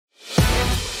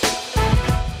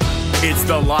It's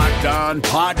the Locked On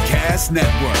Podcast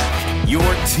Network, your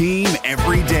team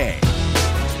every day.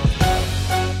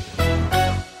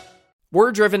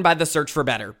 We're driven by the search for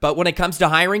better, but when it comes to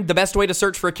hiring, the best way to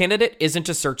search for a candidate isn't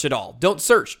to search at all. Don't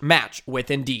search, match with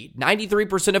Indeed.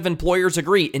 93% of employers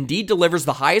agree Indeed delivers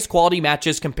the highest quality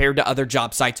matches compared to other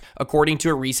job sites, according to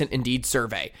a recent Indeed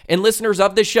survey. And listeners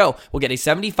of this show will get a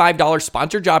 $75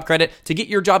 sponsored job credit to get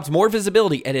your jobs more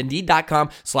visibility at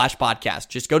Indeed.com/podcast.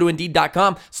 Just go to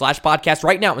Indeed.com/podcast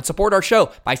right now and support our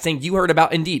show by saying you heard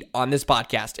about Indeed on this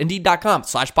podcast.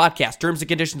 Indeed.com/podcast. Terms and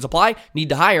conditions apply. Need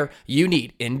to hire? You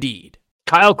need Indeed.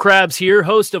 Kyle Krabs here,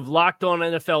 host of Locked On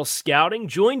NFL Scouting.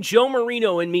 Join Joe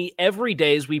Marino and me every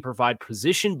day as we provide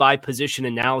position-by-position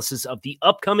analysis of the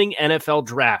upcoming NFL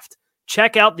Draft.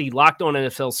 Check out the Locked On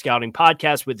NFL Scouting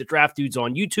podcast with the Draft Dudes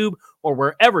on YouTube or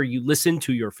wherever you listen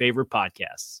to your favorite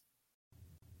podcasts.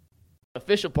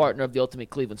 Official partner of the Ultimate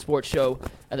Cleveland Sports Show.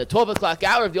 And the 12 o'clock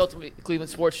hour of the Ultimate Cleveland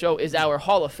Sports Show is our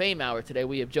Hall of Fame hour today.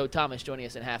 We have Joe Thomas joining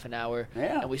us in half an hour.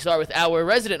 Yeah. And we start with our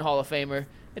resident Hall of Famer.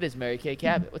 It is Mary Kay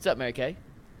Cabot. What's up, Mary Kay?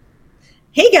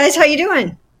 Hey, guys. How you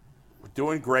doing? We're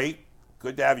doing great.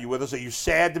 Good to have you with us. Are you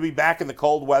sad to be back in the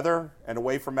cold weather and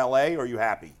away from L.A., or are you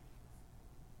happy?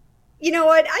 You know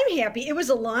what? I'm happy. It was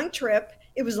a long trip.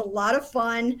 It was a lot of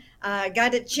fun.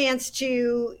 Got a chance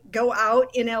to go out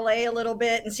in LA a little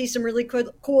bit and see some really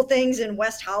cool things in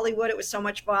West Hollywood. It was so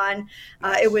much fun.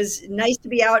 It was nice to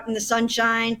be out in the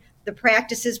sunshine. The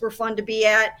practices were fun to be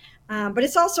at. But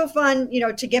it's also fun,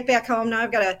 to get back home. Now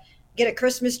I've got to get a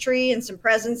Christmas tree and some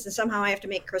presents, and somehow I have to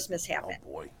make Christmas happen.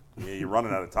 Oh, boy. Yeah, you're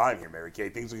running out of time here, Mary Kay.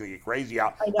 Things are going to get crazy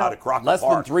out at Crocker Less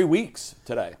Park. than 3 weeks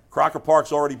today. Crocker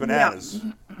Park's already bananas.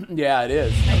 Yeah, it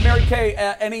is. Mary Kay,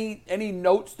 any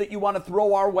notes that you want to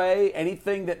throw our way?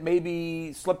 Anything that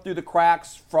maybe slipped through the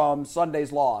cracks from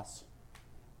Sunday's loss?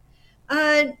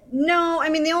 No, I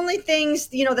mean, the only things,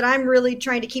 that I'm really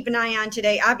trying to keep an eye on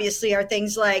today, obviously, are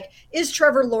things like, is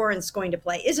Trevor Lawrence going to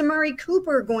play? Is Amari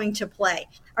Cooper going to play?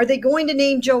 Are they going to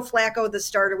name Joe Flacco the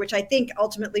starter, which I think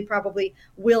ultimately probably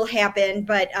will happen.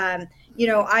 But,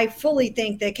 I fully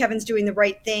think that Kevin's doing the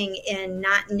right thing in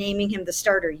not naming him the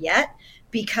starter yet.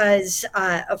 Because,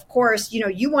 of course,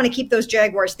 you want to keep those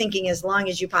Jaguars thinking as long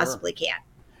as you possibly can.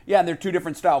 Yeah, and they're two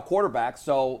different style quarterbacks.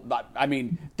 So, I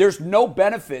mean, there's no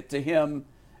benefit to him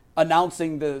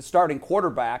announcing the starting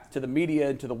quarterback to the media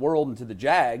and to the world and to the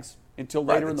Jags until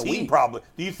later in the week. Probably.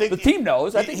 Do you think the team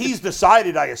knows? I think he's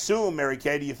decided, I assume, Mary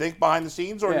Kay. Do you think behind the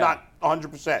scenes or not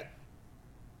 100%?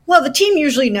 Well, the team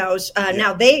usually knows.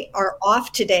 Now they are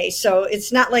off today, so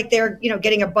it's not like they're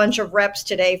getting a bunch of reps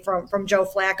today from Joe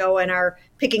Flacco and are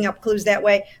picking up clues that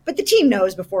way. But the team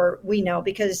knows before we know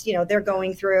because they're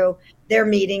going through their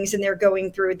meetings and they're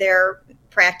going through their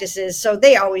practices, so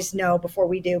they always know before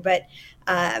we do. But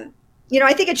I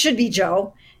think it should be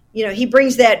Joe. He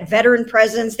brings that veteran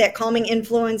presence, that calming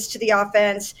influence to the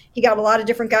offense. He got a lot of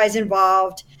different guys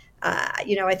involved.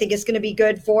 I think it's going to be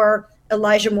good for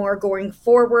Elijah Moore going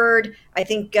forward. I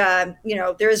think,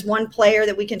 there is one player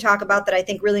that we can talk about that I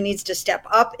think really needs to step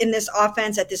up in this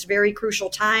offense at this very crucial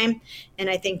time. And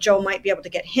I think Joe might be able to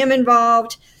get him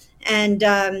involved. And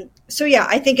I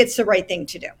think it's the right thing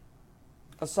to do.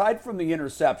 Aside from the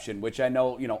interception, which I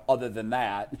know, other than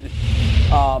that,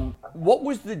 what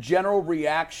was the general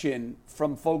reaction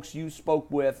from folks you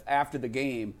spoke with after the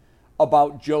game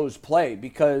about Joe's play?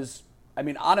 Because I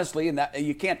mean, honestly, and that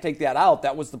you can't take that out.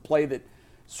 That was the play that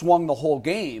swung the whole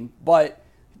game. But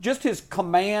just his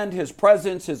command, his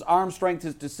presence, his arm strength,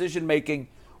 his decision making.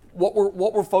 What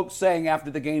were folks saying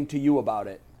after the game to you about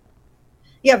it?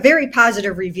 Yeah, very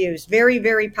positive reviews. Very,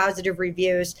 very positive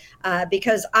reviews.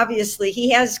 Because obviously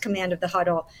he has command of the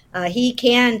huddle. He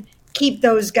can keep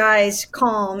those guys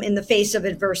calm in the face of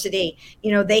adversity.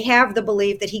 They have the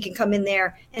belief that he can come in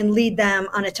there and lead them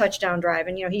on a touchdown drive.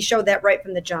 And, he showed that right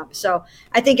from the jump. So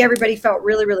I think everybody felt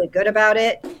really, really good about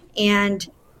it. And,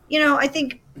 I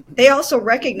think they also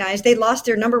recognized they lost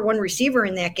their number one receiver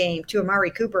in that game to Amari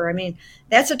Cooper. I mean,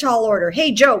 that's a tall order.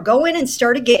 Hey, Joe, go in and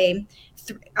start a game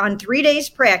on 3 days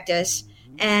practice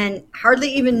and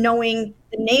hardly even knowing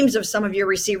the names of some of your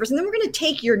receivers. And then we're going to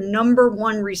take your number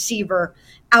one receiver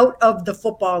out of the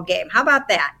football game. How about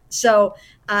that? So,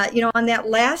 on that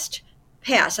last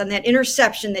pass, on that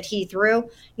interception that he threw,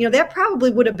 that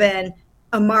probably would have been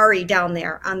Amari down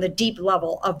there on the deep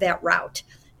level of that route.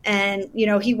 And,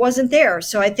 he wasn't there.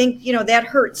 So I think, that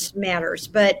hurts matters.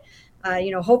 But,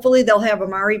 hopefully they'll have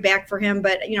Amari back for him.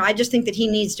 But, I just think that he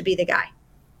needs to be the guy.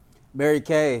 Mary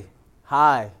Kay,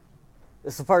 hi.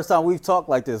 It's the first time we've talked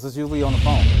like this. It's usually on the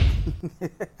phone.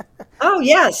 Oh,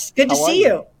 yes. Good to see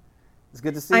you. It's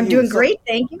good to see you. I'm doing great.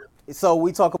 Thank you. So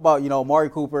we talk about, Amari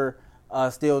Cooper,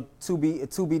 Still to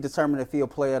be determined if he'll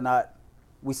play or not.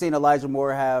 We've seen Elijah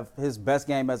Moore have his best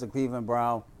game as a Cleveland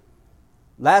Brown.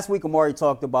 Last week, Amari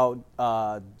talked about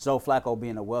Joe Flacco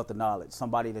being a wealth of knowledge,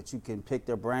 somebody that you can pick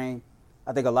their brain.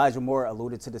 I think Elijah Moore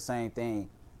alluded to the same thing.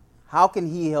 How can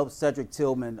he help Cedric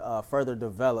Tillman further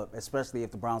develop, especially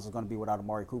if the Browns are going to be without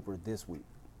Amari Cooper this week?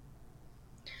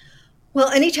 Well,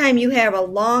 anytime you have a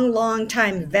long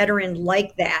time veteran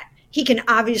like that, he can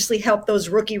obviously help those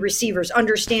rookie receivers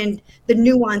understand the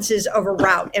nuances of a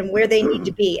route and where they need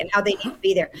to be and how they need to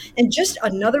be there. And just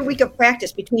another week of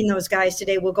practice between those guys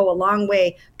today will go a long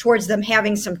way towards them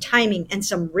having some timing and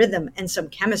some rhythm and some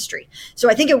chemistry. So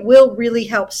I think it will really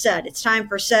help Ced. It's time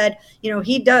for Ced.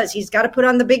 He's got to put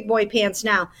on the big boy pants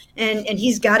now, and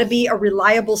he's got to be a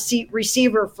reliable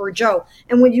receiver for Joe.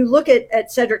 And when you look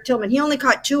at Cedric Tillman, he only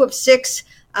caught 2 of 6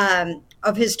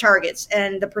 of his targets,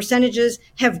 and the percentages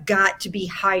have got to be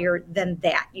higher than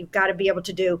that. You've got to be able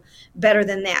to do better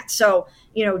than that. So,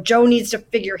 Joe needs to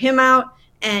figure him out,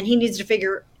 and he needs to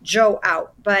figure Joe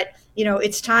out. But,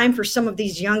 it's time for some of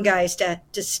these young guys to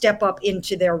step up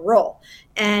into their role.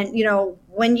 And,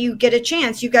 when you get a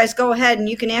chance, you guys go ahead and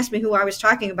you can ask me who I was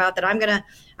talking about that I'm going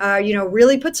to,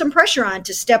 really put some pressure on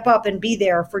to step up and be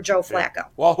there for Joe Flacco.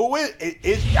 Well, who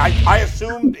is I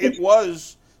assumed it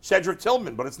was Cedric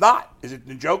Tillman, but it's not. Is it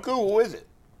Njoku? Who is it?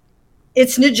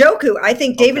 It's Njoku. I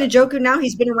think David Njoku now,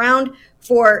 he's been around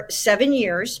for 7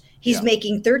 years. He's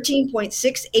making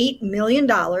 $13.68 million.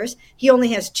 He only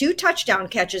has 2 touchdown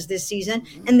catches this season,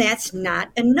 and that's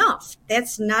not enough.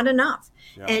 That's not enough.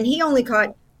 Yeah. And he only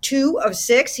caught 2 of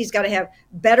 6. He's got to have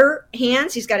better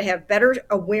hands. He's got to have better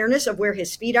awareness of where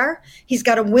his feet are. He's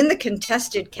got to win the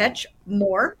contested catch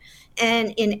more.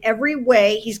 And in every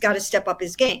way, he's got to step up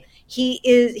his game.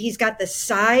 He's got the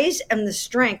size and the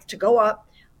strength to go up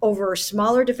over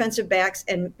smaller defensive backs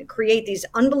and create these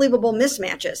unbelievable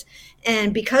mismatches.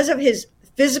 And because of his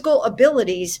physical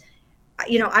abilities,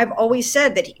 I've always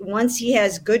said that once he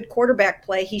has good quarterback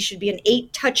play, he should be an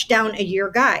 8 touchdown a year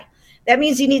guy. That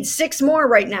means he needs 6 more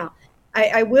right now.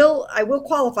 I will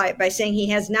qualify it by saying he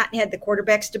has not had the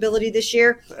quarterback stability this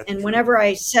year. And whenever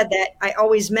I said that, I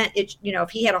always meant it. If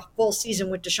he had a full season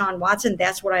with Deshaun Watson,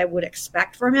 that's what I would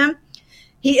expect from him.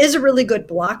 He is a really good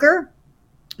blocker,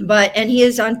 and he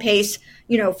is on pace,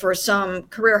 for some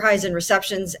career highs in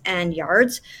receptions and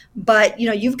yards. But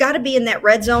you've got to be in that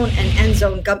red zone and end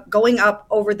zone, going up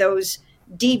over those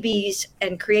DBs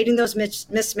and creating those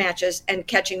mismatches and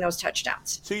catching those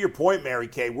touchdowns. To your point, Mary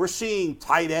Kay, we're seeing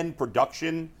tight end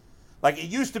production. Like it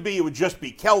used to be, it would just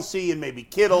be Kelsey and maybe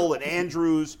Kittle and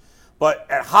Andrews. But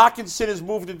Hawkinson has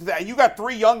moved into that. And you got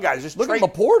 3 young guys. Just look at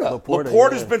Laporta.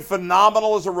 Laporta's been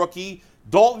phenomenal as a rookie.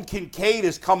 Dalton Kincaid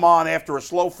has come on after a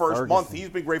slow first month. He's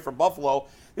been great for Buffalo.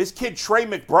 This kid, Trey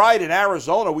McBride in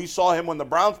Arizona, we saw him when the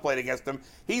Browns played against him.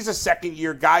 He's a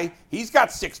second-year guy. He's got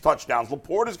 6 touchdowns.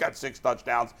 Laporta's got 6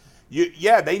 touchdowns.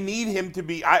 They need him to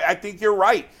be – I think you're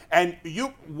right. And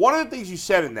one of the things you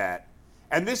said in that,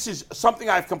 and this is something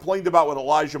I've complained about with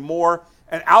Elijah Moore,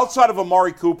 and outside of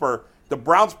Amari Cooper, the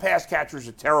Browns pass catchers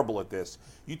are terrible at this.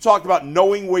 You talked about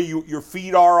knowing where your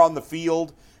feet are on the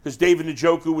field because David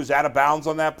Njoku was out of bounds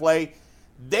on that play.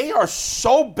 They are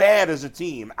so bad as a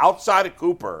team outside of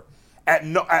Cooper at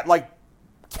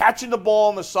catching the ball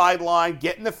on the sideline,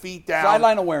 getting the feet down.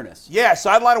 Sideline awareness. Yeah,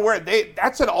 sideline awareness.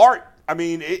 That's an art. I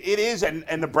mean, it is.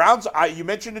 And the Browns, you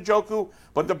mentioned Njoku,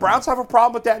 but the Browns have a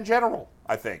problem with that in in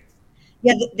I think.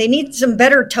 Yeah, they need some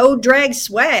better toe drag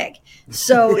swag.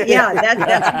 So,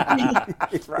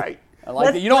 that's right. I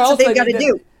like it. That's what they've got to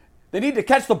do. They need to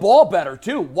catch the ball better,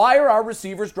 too. Why are our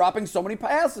receivers dropping so many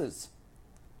passes?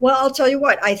 Well, I'll tell you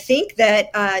what. I think that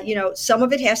some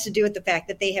of it has to do with the fact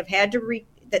that they have had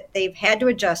to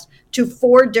adjust to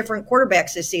 4 different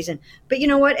quarterbacks this season. But you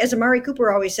know what? As Amari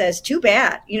Cooper always says, too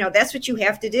bad. That's what you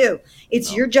have to do.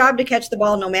 It's your job to catch the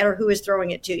ball no matter who is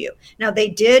throwing it to you. Now, they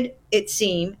did, it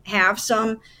seemed, have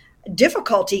some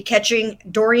difficulty catching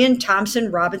Dorian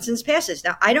Thompson-Robinson's passes.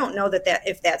 Now, I don't know that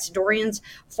if that's Dorian's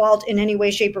fault in any way,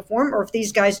 shape, or form, or if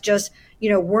these guys just,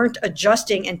 weren't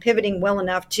adjusting and pivoting well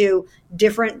enough to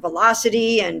different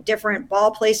velocity and different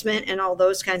ball placement and all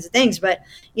those kinds of things. But,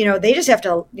 they just have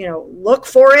to, look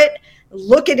for it,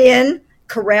 look it in,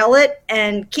 corral it,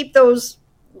 and keep those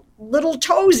little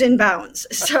toes in bounds.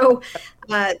 So,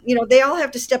 they all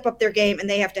have to step up their game, and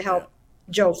they have to help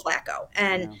Joe Flacco.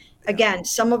 And again,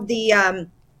 some of the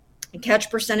catch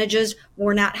percentages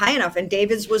were not high enough, and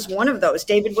David's was one of those.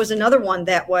 David was another one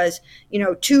that was,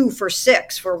 2 for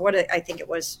 6 for what I think it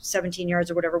was 17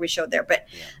 yards or whatever we showed there. But,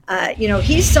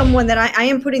 he's someone that I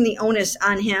am putting the onus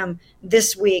on him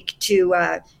this week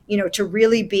to, to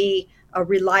really be a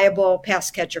reliable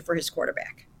pass catcher for his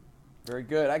quarterback. Very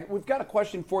good. We've got a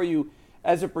question for you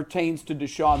as it pertains to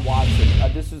Deshaun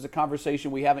Watson. This is a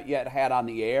conversation we haven't yet had on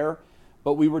the air,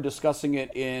 but we were discussing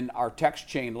it in our text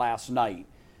chain last night.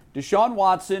 Deshaun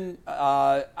Watson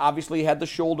obviously had the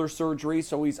shoulder surgery,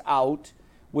 so he's out.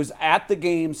 Was at the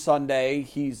game Sunday.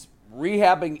 He's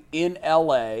rehabbing in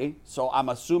L.A., so I'm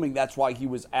assuming that's why he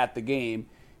was at the game.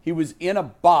 He was in a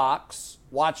box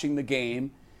watching the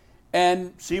game.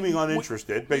 And seeming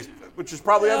uninterested, which is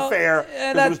probably unfair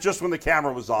because it was just when the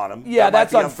camera was on him. Yeah,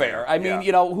 that's unfair. I mean,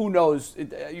 who knows?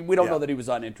 We don't know that he was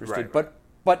uninterested. Right.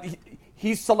 But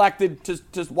he selected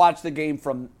to watch the game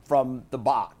from the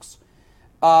box.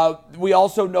 We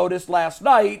also noticed last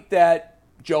night that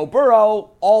Joe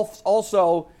Burrow,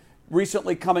 also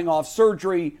recently coming off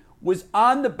surgery, was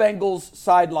on the Bengals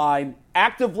sideline,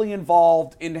 actively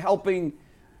involved in helping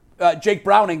Jake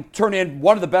Browning turn in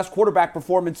one of the best quarterback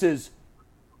performances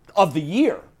of the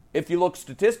year, if you look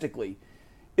statistically.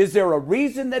 Is there a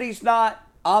reason that he's not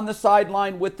on the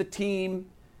sideline with the team?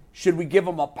 Should we give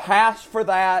him a pass for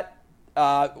that?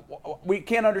 We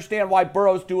can't understand why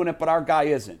Burrow's doing it, but our guy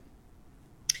isn't.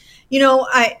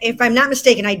 If I'm not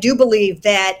mistaken, I do believe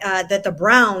that the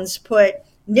Browns put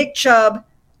Nick Chubb,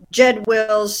 Jed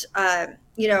Wills,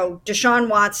 Deshaun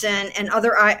Watson and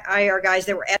other IR guys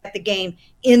that were at the game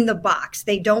in the box.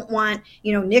 They don't want,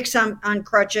 Nick's on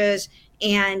crutches,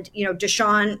 and,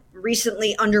 Deshaun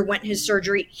recently underwent his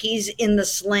surgery. He's in the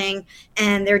sling,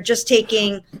 and they're just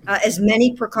taking as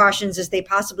many precautions as they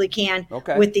possibly can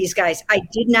with these guys. I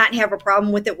did not have a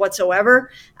problem with it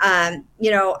whatsoever.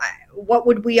 What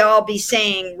would we all be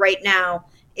saying right now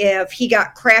if he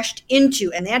got crashed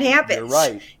into, and that happens. You're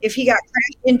right. If he got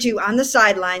crashed into on the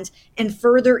sidelines and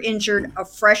further injured a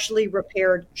freshly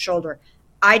repaired shoulder?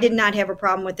 I did not have a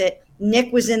problem with it.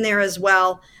 Nick was in there as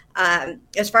well.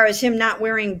 As far as him not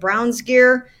wearing Browns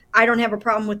gear, I don't have a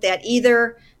problem with that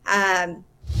either.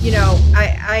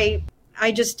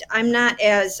 I'm not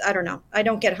as, I don't know. I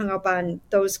don't get hung up on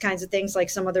those kinds of things like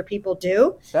some other people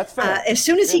do. That's fair. As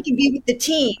soon as he can be with the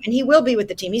team, and he will be with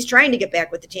the team, he's trying to get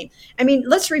back with the team. I mean,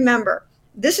 let's remember,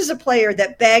 this is a player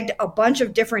that begged a bunch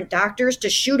of different doctors to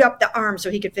shoot up the arm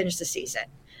so he could finish the season.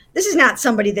 This is not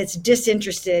somebody that's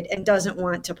disinterested and doesn't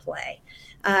want to play.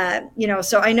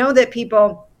 So I know that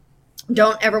people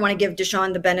don't ever want to give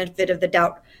Deshaun the benefit of the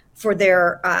doubt for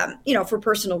their, for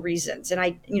personal reasons. And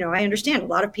I understand a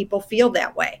lot of people feel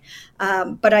that way.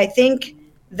 But I think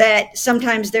that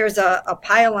sometimes there's a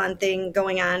pile-on thing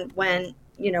going on when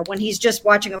he's just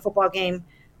watching a football game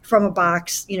from a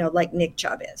box, like Nick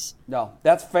Chubb is. No,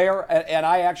 that's fair. And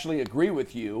I actually agree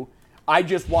with you. I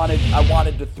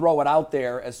wanted to throw it out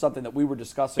there as something that we were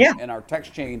discussing in our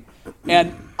text chain.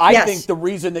 And I think the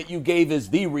reason that you gave is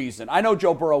the reason. I know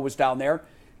Joe Burrow was down there.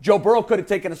 Joe Burrow could have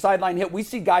taken a sideline hit. We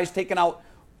see guys taking out,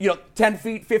 10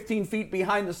 feet, 15 feet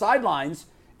behind the sidelines.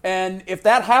 And if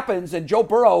that happens and Joe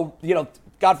Burrow,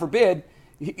 God forbid,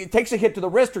 he takes a hit to the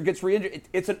wrist or gets re-injured,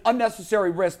 it's an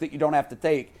unnecessary risk that you don't have to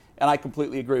take. And I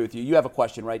completely agree with you. You have a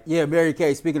question, right? Yeah, Mary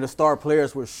Kay, speaking of star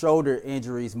players with shoulder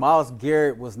injuries, Myles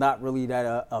Garrett was not really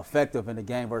that effective in the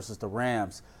game versus the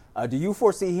Rams. Do you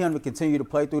foresee him to continue to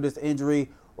play through this injury,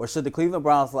 or should the Cleveland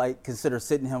Browns consider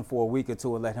sitting him for a week or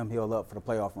two and let him heal up for the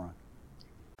playoff run?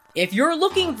 If you're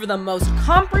looking for the most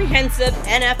comprehensive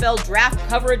NFL draft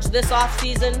coverage this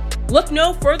offseason, look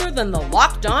no further than the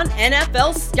Locked On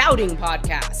NFL Scouting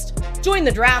Podcast. Join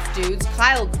the draft dudes,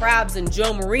 Kyle Krabs and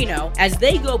Joe Marino, as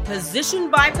they go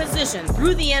position by position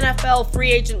through the NFL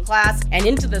free agent class and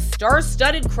into the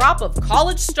star-studded crop of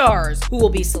college stars who will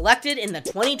be selected in the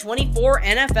 2024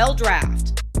 NFL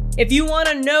Draft. If you want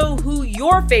to know who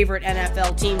your favorite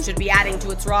NFL team should be adding to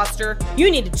its roster, you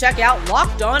need to check out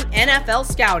Locked On NFL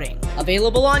Scouting,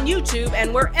 available on YouTube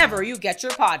and wherever you get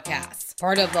your podcasts.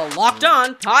 Part of the Locked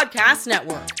On Podcast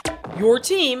Network, your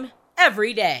team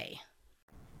every day.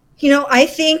 I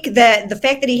think that the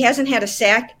fact that he hasn't had a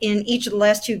sack in each of the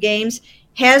last two games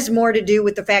has more to do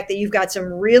with the fact that you've got some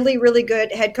really, really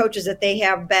good head coaches that they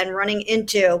have been running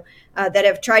into that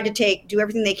have tried to do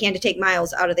everything they can to take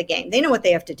Myles out of the game. They know what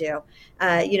they have to do.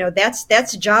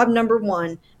 That's job number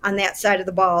one on that side of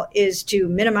the ball, is to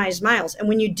minimize Myles. And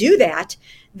when you do that,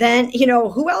 then,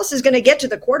 who else is going to get to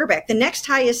the quarterback? The next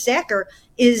highest sacker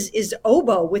is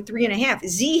Obo with 3.5.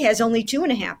 Z has only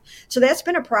 2.5. So that's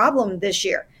been a problem this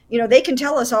year. They can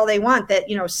tell us all they want that,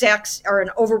 sacks are an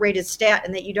overrated stat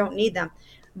and that you don't need them.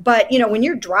 But, when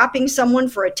you're dropping someone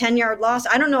for a 10-yard loss,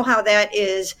 I don't know how that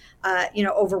is,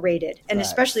 overrated. And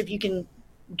especially if you can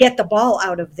get the ball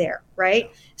out of there,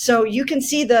 right? So you can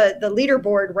see the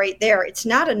leaderboard right there. It's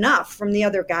not enough from the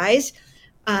other guys.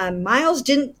 Myles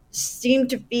didn't seemed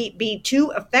to be too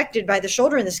affected by the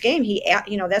shoulder in this game.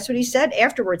 That's what he said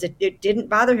afterwards. It didn't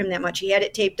bother him that much. He had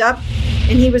it taped up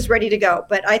and he was ready to go.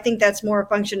 But I think that's more a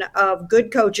function of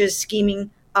good coaches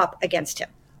scheming up against him.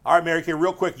 All right, Mary Kay,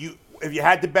 real quick, if you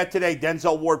had to bet today,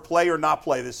 Denzel Ward play or not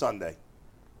play this Sunday?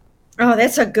 Oh,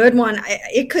 that's a good one.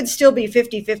 It could still be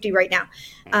 50-50 right now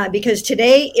because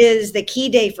today is the key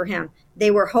day for him.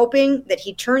 They were hoping that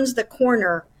he turns the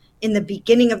corner in the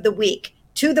beginning of the week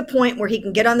to the point where he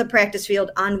can get on the practice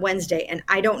field on Wednesday. And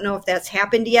I don't know if that's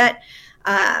happened yet.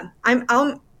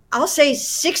 I'll say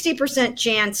 60%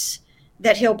 chance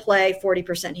that he'll play,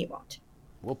 40% he won't.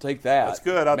 We'll take that. That's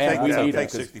good. I'll take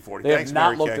 60-40. They Thanks, have not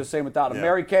Mary looked Kay. the same without him. Yeah.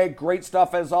 Mary Kay, great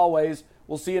stuff as always.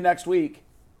 We'll see you next week.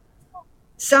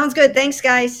 Sounds good. Thanks,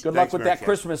 guys. Good Thanks, luck with Mary that Kay.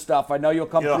 Christmas stuff. I know you'll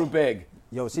come through big.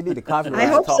 Yo, she need to copyright. I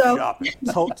hope Tough so. shopping.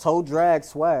 Toe drag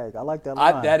swag. I like that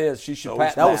line. That is. She should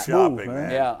patent that was that. smooth, shopping,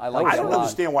 man. Yeah, I like I that don't a lot.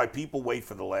 understand why people wait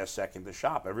for the last second to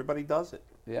shop. Everybody does it.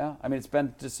 Yeah, I mean, it's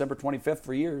been December 25th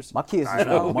for years. My kids I just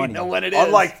know. want We money. know when it is.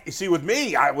 Unlike, you see, with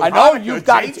me, I know you've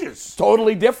got it changes.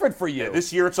 totally different for you.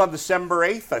 This year it's on December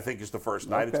 8th, I think is the first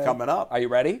night. Okay. It's coming up. Are you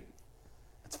ready?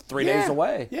 It's 3 days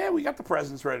away. Yeah, we got the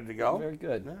presents ready to go. Very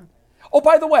good. Yeah. Oh,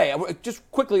 by the way, just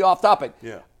quickly off topic.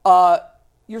 Yeah.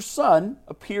 Your son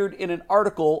appeared in an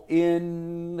article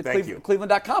in the Thank you.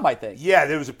 Cleveland.com, I think. Yeah,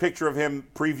 there was a picture of him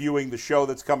previewing the show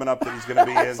that's coming up that he's going to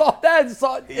be in. I saw that. It's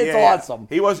Yeah. awesome.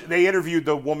 They interviewed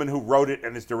the woman who wrote it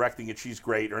and is directing it. She's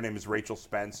great. Her name is Rachel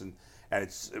Spence, and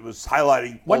it was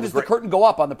highlighting. When does the curtain go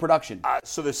up on the production?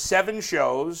 So there's 7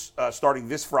 shows starting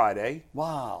this Friday.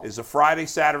 Wow. There's a Friday,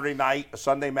 Saturday night, a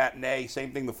Sunday matinee,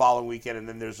 same thing the following weekend, and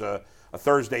then there's a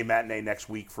Thursday matinee next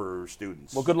week for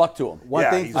students. Well, good luck to him. One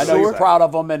thing he's for I know sure. you're proud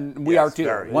of him, and we Yes, are too.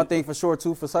 very. One thing for sure,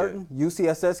 too, for certain,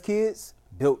 UCSS kids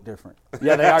built different.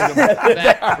 Yeah, they are.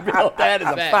 They are built. That is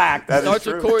a fact. That is Starts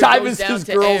true. with Corey, Tyvus's goes down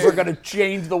to girls air. are going to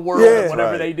change the world, Yeah.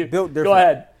 whatever Right. they do. Built Go different.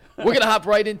 ahead. We're going to hop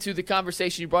right into the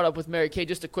conversation you brought up with Mary Kay.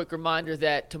 Just a quick reminder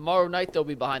that tomorrow night they'll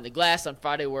be Behind the Glass. On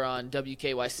Friday, we're on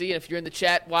WKYC. And if you're in the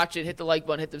chat, watch it, hit the like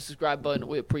button, hit the subscribe button.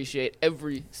 We appreciate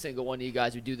every single one of you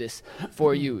guys who do this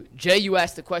for you. Jay, you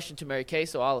asked the question to Mary Kay,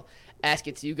 so I'll ask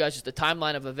it to you guys. Just the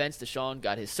timeline of events. Deshaun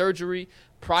got his surgery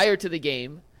prior to the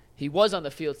game. He was on the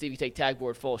field. Steve, you take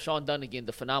tagboard full. Sean Dunnigan,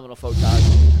 the phenomenal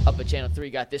photog up at Channel 3,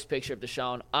 got this picture of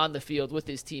Deshaun on the field with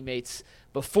his teammates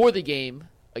before the game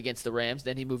against the Rams.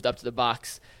 Then he moved up to the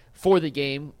box for the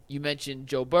game. You mentioned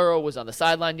Joe Burrow was on the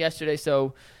sideline yesterday.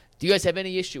 So do you guys have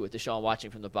any issue with Deshaun watching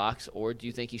from the box, or do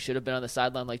you think he should have been on the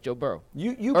sideline like Joe Burrow?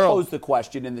 You Earl. posed the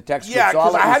question in the text group, Yeah, so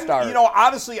I'll because let I you hadn't, start.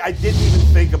 honestly, I didn't even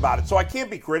think about it. So I can't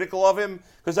be critical of him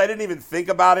because I didn't even think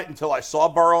about it until I saw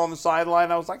Burrow on the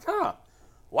sideline. I was like,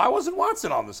 why wasn't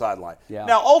Watson on the sideline? Yeah.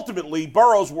 Now, ultimately,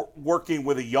 Burrow's working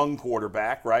with a young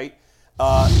quarterback, right?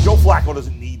 Joe Flacco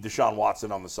doesn't need Deshaun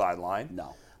Watson on the sideline.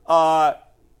 No.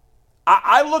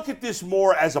 I look at this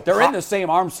more as a They're in the same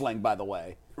arm sling, by the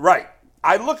way. Right.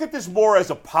 I look at this more as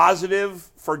a positive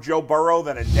for Joe Burrow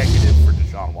than a negative for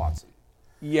Deshaun Watson.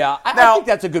 Yeah, I Now- think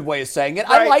that's a good way of saying it.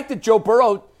 I Right. like that Joe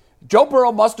Burrow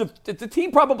must have, the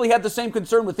team probably had the same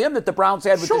concern with him that the Browns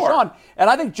had with Sure. Deshaun. And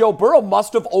I think Joe Burrow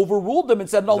must have overruled them and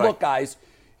said, no, Right. look, guys,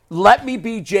 let me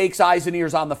be Jake's eyes and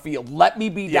ears on the field. Let me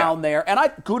be down there. And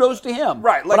kudos to him.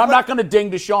 Right, but I'm not going to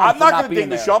ding Deshaun I'm for not not going to being ding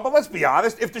there. Deshaun, but let's be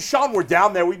honest. If Deshaun were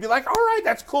down there, we'd be like, all right,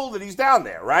 that's cool that he's down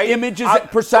there, right?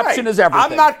 Perception is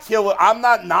everything. I'm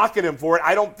not knocking him for it.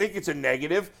 I don't think it's a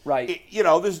negative. Right.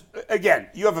 Again,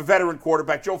 you have a veteran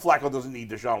quarterback. Joe Flacco doesn't need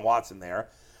Deshaun Watson there.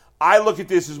 I look at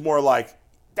this as more like,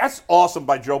 that's awesome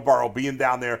by Joe Burrow being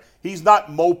down there. He's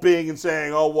not moping and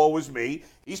saying, oh, woe is me.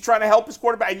 He's trying to help his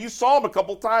quarterback. And you saw him a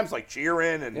couple times, like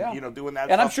cheering and, doing that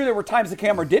And I'm stuff. sure there were times the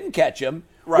camera didn't catch him,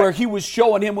 Right. where he was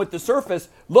showing him with the surface.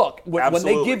 Look, when they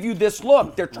Absolutely. give you this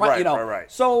look, they're trying,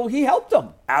 Right. So he helped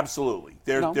them. Absolutely.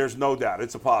 There's no doubt.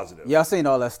 It's a positive. Yeah, I've seen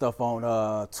all that stuff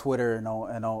on Twitter and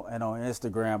on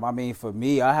Instagram. I mean, for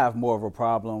me, I have more of a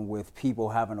problem with people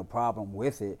having a problem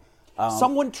with it.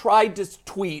 Someone tried to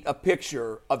tweet a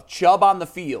picture of Chubb on the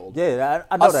field. Yeah,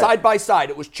 I know that. Side by side.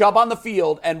 It was Chubb on the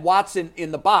field and Watson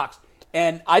in the box.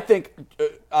 And I think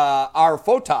our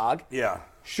photog,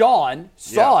 Sean,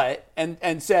 saw it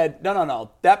and said,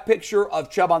 no. That picture of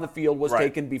Chubb on the field was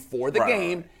taken before the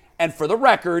game. Right. And for the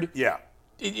record,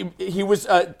 he was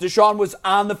Deshaun was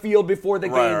on the field before the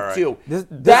game too.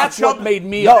 That's what made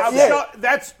me upset.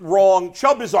 That's wrong.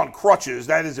 Chubb is on crutches.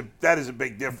 That is a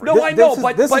big difference. No, I know,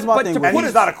 but this is my thing with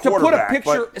he's not a to put a quarterback,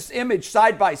 picture image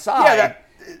side by side.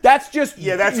 That's just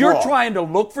that's you're wrong. trying to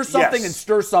look for something Yes. and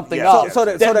stir something Yes. up. So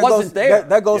that wasn't goes, there.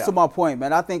 That goes to my point,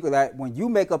 man. I think that when you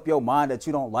make up your mind that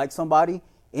you don't like somebody,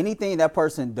 anything that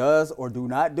person does or do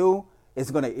not do,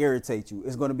 it's going to irritate you.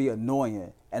 It's going to be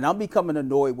annoying. And I'm becoming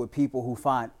annoyed with people who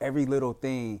find every little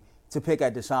thing to pick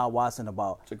at Deshaun Watson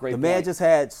about. It's a great point. Man just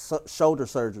had shoulder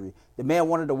surgery. The man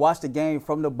wanted to watch the game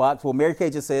from the box. Well, Mary Kay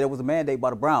just said it was a mandate by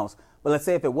the Browns. But let's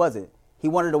say if it wasn't. He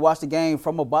wanted to watch the game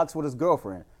from a box with his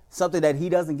girlfriend. Something that he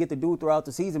doesn't get to do throughout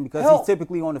the season because he's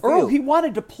typically on the field. He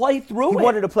wanted to play through it. He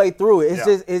wanted to play through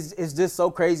it. It's just so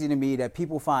crazy to me that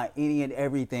people find any and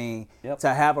everything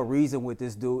to have a reason with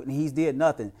this dude, and he's did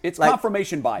nothing. It's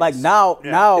confirmation bias. Like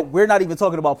now we're not even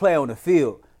talking about play on the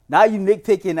field. Now you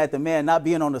nitpicking at the man not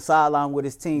being on the sideline with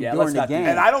his team during the game.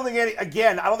 And I don't think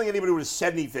anybody would have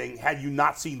said anything had you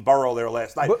not seen Burrow there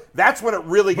last night. That's when it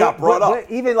really got brought up.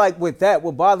 But even like with that,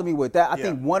 what bothered me with that, I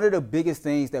think one of the biggest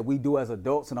things that we do as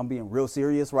adults, and I'm being real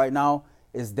serious right now,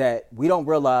 is that we don't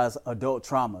realize adult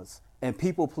traumas. And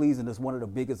people pleasing is one of the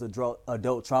biggest adult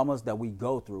traumas that we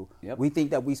go through. Yep. We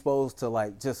think that we're supposed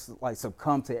to just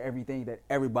succumb to everything that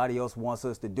everybody else wants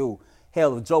us to do.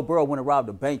 Hell, if Joe Burrow went and robbed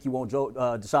a bank, you want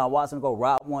Deshaun Watson to go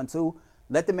rob one too?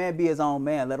 Let the man be his own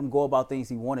man. Let him go about things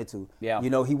he wanted to. Yeah.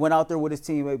 He went out there with his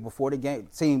teammate before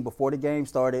the game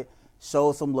started,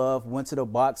 showed some love, went to the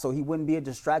box so he wouldn't be a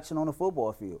distraction on the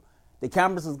football field. The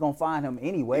cameras is gonna find him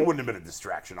anyway. He wouldn't have been a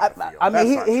distraction on the field. I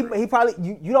mean, he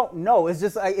probably you don't know. It's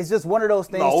just one of those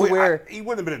things where he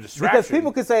wouldn't have been a distraction. Because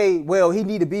people could say, well, he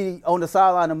need to be on the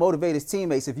sideline to motivate his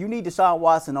teammates. If you need Deshaun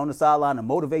Watson on the sideline to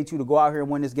motivate you to go out here and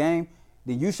win this game,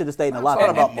 then you should have stayed in the locker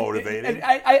room. It's not about motivating. And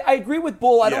I agree with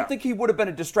Bull. I don't think he would have been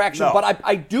a distraction, but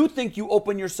I do think you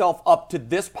open yourself up to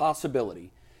this possibility.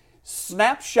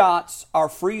 Snapshots are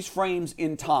freeze frames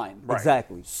in time. Right.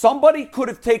 Exactly. Somebody could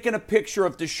have taken a picture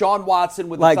of Deshaun Watson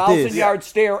with a 1,000-yard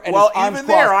stare and his arms crossed. Even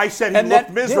there, I said he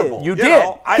looked miserable. You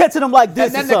did. Catching him like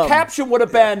this. And then the caption would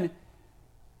have been,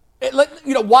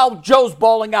 while Joe's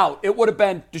balling out, it would have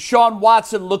been Deshaun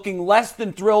Watson looking less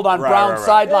than thrilled on Brown's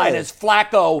sideline as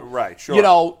Flacco. Right,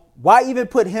 sure. Why even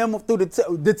put him through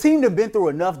the team that been through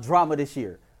enough drama this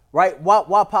year? Right?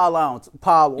 Why pile on to it?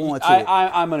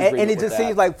 I'm in agreement with that. And it just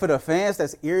seems like for the fans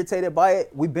that's irritated by it,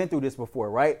 we've been through this before,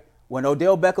 right? When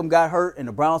Odell Beckham got hurt and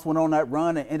the Browns went on that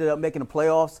run and ended up making the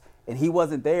playoffs and he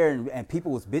wasn't there and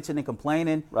people was bitching and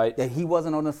complaining that he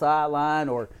wasn't on the sideline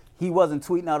or he wasn't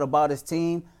tweeting out about his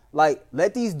team. Like,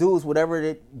 let these dudes do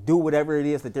whatever it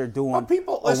is that they're doing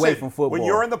away from football. When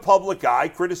you're in the public eye,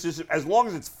 criticism, as long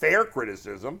as it's fair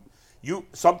criticism,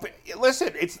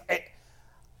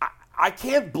 I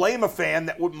can't blame a fan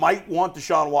that might want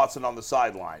Deshaun Watson on the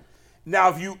sideline. Now,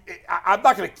 I'm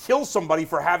not going to kill somebody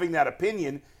for having that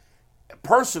opinion.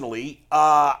 Personally,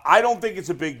 I don't think it's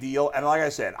a big deal. And like I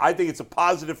said, I think it's a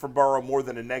positive for Burrow more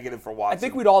than a negative for Watson. I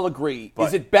think we'd all agree.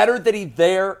 Is it better that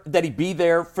he be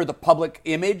there for the public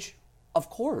image? Of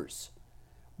course.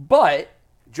 But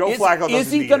Joe Flacco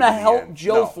is he going to help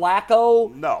Joe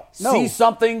Flacco see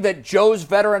something that Joe's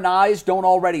veteran eyes don't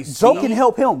already see? Joe can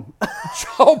help him.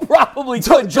 Joe probably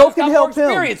could. Joe can help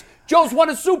him. Joe's won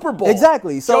a Super Bowl.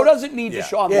 Exactly. So Joe doesn't need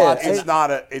Deshaun Watson. It's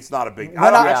not a big.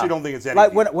 I actually don't think it's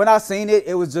anything. Like when I seen it,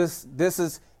 it was just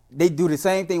they do the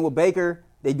same thing with Baker.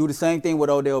 They do the same thing with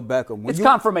Odell Beckham. It's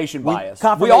confirmation bias.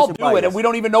 We all do it, and we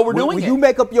don't even know we're doing it. When you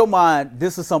make up your mind,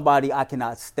 this is somebody I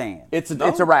cannot stand. It's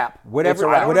a wrap.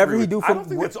 Whatever he do. I don't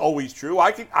think that's always true.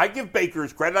 I give Baker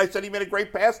his credit. I said he made a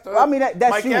great pass to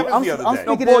that's Mike you. Evans the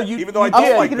other day. Even though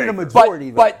I'm speaking of the majority.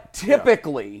 But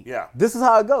typically, this is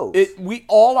how it goes. We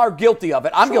all are guilty of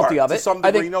it. I'm guilty of it. To some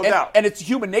degree, no doubt. And it's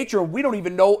human nature. We don't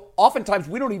even know. Oftentimes,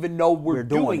 we don't even know we're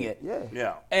doing it.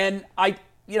 Yeah. And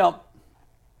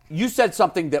you said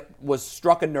something that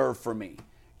struck a nerve for me.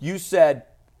 You said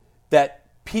that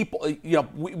people,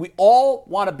 we all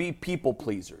want to be people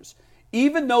pleasers.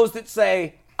 Even those that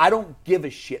say, I don't give a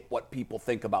shit what people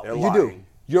think about me. You do.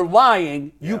 You're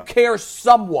lying. Yeah. You care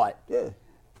somewhat. Yeah.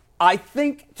 I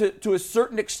think to a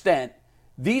certain extent,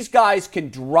 these guys can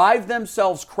drive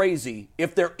themselves crazy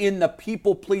if they're in the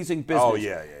people-pleasing business. Oh,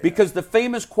 yeah. Because the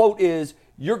famous quote is,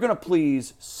 you're going to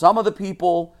please some of the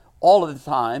people all of the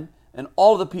time, and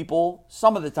all of the people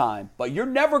some of the time. But you're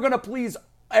never going to please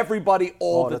everybody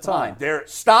all the time.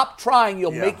 Stop trying.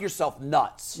 You'll make yourself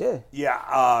nuts.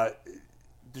 Yeah.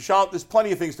 Deshaun, there's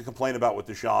plenty of things to complain about with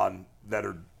Deshaun that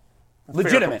are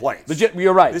legitimate complaints.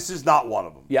 You're right. This is not one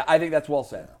of them. Yeah, I think that's well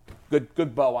said.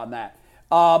 Good bow on that.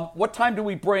 What time do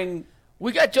we bring?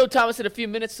 We got Joe Thomas in a few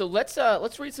minutes, so let's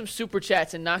read some Super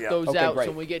Chats and knock those out. Great.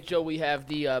 So when we get Joe, we have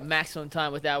the maximum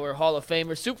time with our Hall of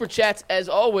Famers. Super Chats, as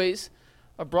always,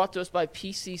 are brought to us by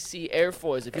PCC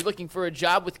Airfoils. If you're looking for a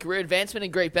job with career advancement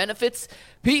and great benefits,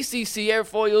 PCC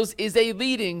Airfoils is a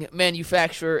leading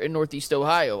manufacturer in Northeast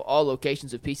Ohio. All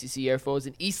locations of PCC Airfoils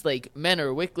in Eastlake,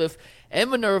 Menor, Wickliffe, and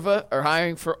Minerva are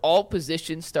hiring for all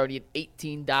positions starting at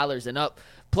 $18 and up,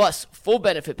 plus full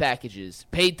benefit packages,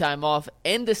 paid time off,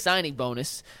 and a signing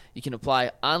bonus. You can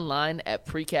apply online at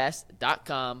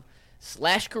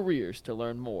precast.com/careers to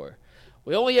learn more.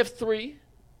 We only have 3.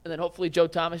 And then hopefully Joe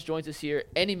Thomas joins us here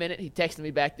any minute. He texted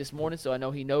me back this morning, so I know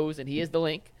he knows, and he has the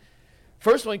link.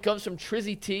 First one comes from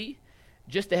Trizzy T.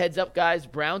 Just a heads up, guys.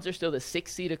 Browns are still the 6th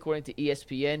seed according to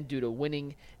ESPN due to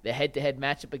winning the head-to-head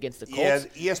matchup against the Colts.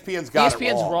 Yeah, ESPN's got it wrong.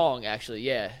 ESPN's wrong, actually,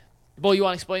 yeah. Bull, you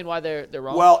want to explain why they're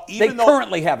wrong? Well, They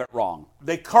currently have it wrong.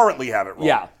 They currently have it wrong.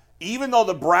 Yeah. Even though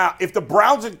if the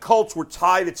Browns and Colts were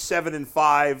tied at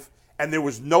 7-5 and there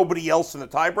was nobody else in the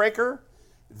tiebreaker,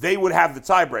 they would have the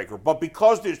tiebreaker. But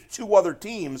because there's 2 other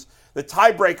teams, the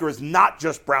tiebreaker is not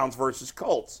just Browns versus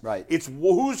Colts. Right. It's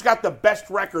who's got the best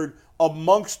record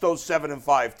amongst those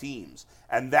 7-5 teams.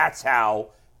 And that's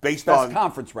how, based on... Best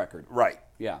conference record. Right.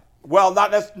 Yeah. Well,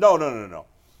 no.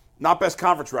 Not best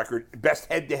conference record, best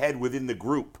head-to-head within the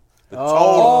group. The total.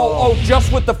 Oh,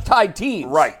 just with the tied teams.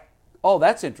 Right. Oh,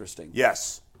 that's interesting.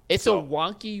 Yes. It's a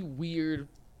wonky, weird...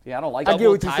 Yeah, I don't like I it. get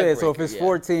what you said. So if tiebreaker, it's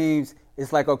 4 teams,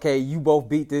 it's like, okay, you both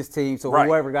beat this team, so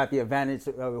whoever got the advantage,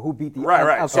 who beat the Right.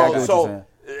 Okay, I get what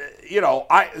you're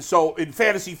saying. So in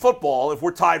fantasy football, if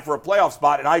we're tied for a playoff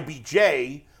spot and I beat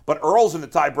Jay, but Earl's in the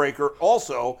tiebreaker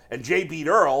also, and Jay beat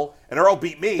Earl, and Earl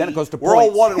beat me, then it goes to we're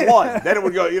points. all 1-1. Then it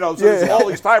would go, so there's all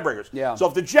these tiebreakers. Yeah. So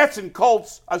if the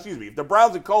if the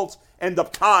Browns and Colts end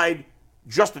up tied,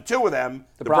 just the 2 of them,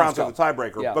 the Browns have the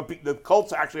tiebreaker. Yeah. But the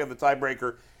Colts actually have the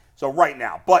tiebreaker. So right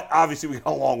now, but obviously we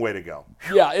got a long way to go.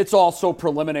 Yeah, it's all so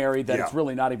preliminary that Yeah. it's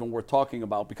really not even worth talking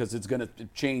about because it's going to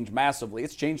change massively.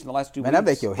 It's changed in the last 2 Man, weeks. that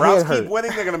make your Browns head keep hurt.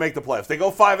 winning, they're going to make the playoffs. They go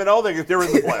 5-0, they're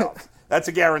in the playoffs. That's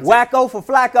a guarantee. Wacko for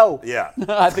Flacco. Yeah.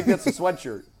 I think that's a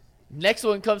sweatshirt. Next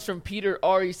one comes from Peter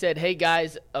R. He said, hey,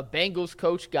 guys, a Bengals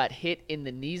coach got hit in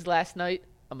the knees last night.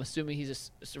 I'm assuming he's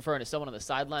just referring to someone on the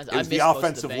sidelines. It was I the missed most of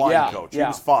offensive the line Bengals. coach. Yeah. He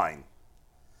was fine.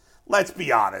 Let's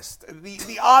be honest.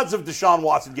 The odds of Deshaun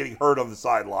Watson getting hurt on the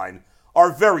sideline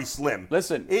are very slim.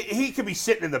 Listen. He could be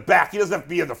sitting in the back. He doesn't have to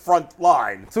be in the front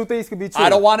line. 2 things could be true. I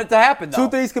don't want it to happen, though.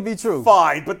 2 things could be true.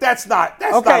 Fine, but that's not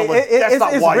Okay, not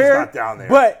it's why rare, he's not down there.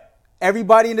 But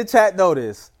everybody in the chat know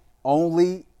this.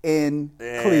 Only in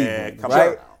Cleveland, come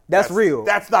right? on. That's real.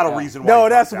 That's not a reason why No,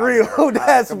 he's that's not down real. there.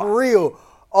 That's Come on. real.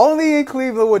 Only in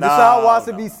Cleveland would Deshaun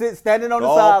Watson be standing on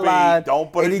the sideline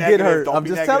don't put and it he negative. get hurt. Don't I'm be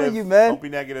just negative. telling you, man. Don't be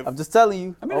negative. I'm just telling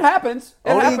you. I mean, it happens.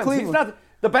 It Only in happens. He's Cleveland. not,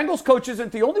 the Bengals coach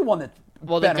isn't the only one that's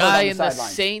Well, the been hurt guy on in the sideline.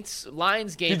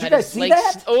 Saints-Lions game Did you had guys his see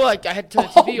legs... that? Oh, I had to turn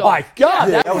the TV Oh, my off. God.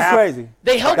 That was crazy.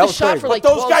 They held That the was shot crazy. for like But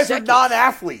those 12 guys seconds. are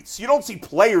non-athletes. You don't see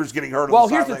players getting hurt on Well,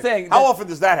 the here's the sideline. thing. How often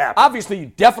does that happen? Obviously, you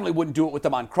definitely wouldn't do it with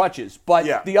them on crutches. But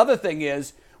Yeah. the other thing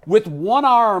is, with one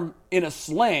arm in a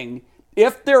sling,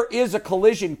 if there is a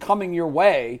collision coming your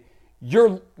way,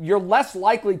 you're less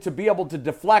likely to be able to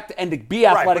deflect and to be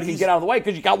athletic and get out of the way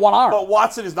because you got one arm. But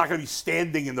Watson is not going to be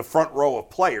standing in the front row of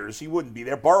players. He wouldn't be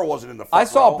there. Burrow wasn't in the front row. I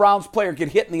saw a Browns player get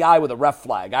hit in the eye with a ref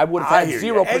flag. I would have I had hear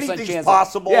you. 0% Anything's chance.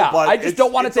 possible, yeah, but I just it's-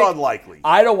 don't want to it's take. unlikely.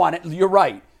 I don't want it. You're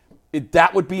right.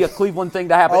 That would be a Cleveland thing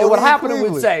to happen. It Only would in happen. It would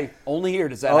Cleveland. say only here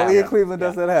does that Only happen. in Cleveland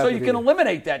does that happen. So you can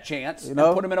eliminate that chance You know?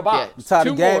 and put him in a box. It's time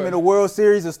Two the game more. in the World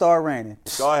Series will start raining.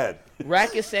 Go ahead.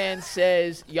 Rakisan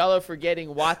says, y'all are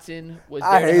forgetting Watson was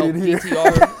I there to help hate it here.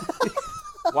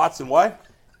 DTR. Watson, what?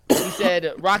 He said,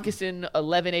 Rakisan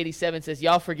 1187 says,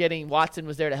 y'all forgetting Watson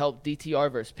was there to help DTR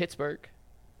versus Pittsburgh.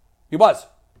 He was.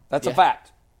 That's a Yeah.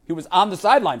 fact. He was on the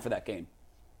sideline for that game.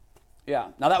 Yeah.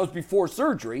 Now that was before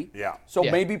surgery. Yeah. So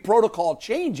Yeah. maybe protocol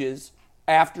changes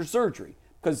after surgery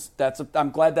because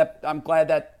I'm glad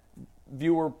that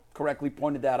viewer correctly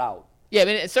pointed that out. Yeah, I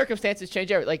mean, circumstances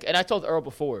change everything. Like, and I told Earl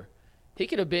before, he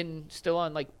could have been still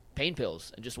on like pain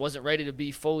pills and just wasn't ready to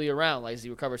be fully around like, as he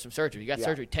recovers from surgery. He got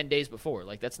surgery 10 days before.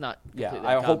 Like, that's not. Yeah. completely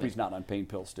I hope uncommon. he's not on pain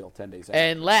pills still 10 days after.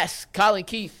 And last, Colin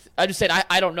Keith. I just said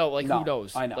I don't know. Like, No, who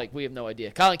knows? I know. Like, we have no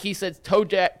idea. Colin Keith says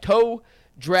toe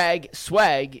drag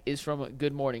swag is from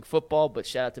Good Morning Football, but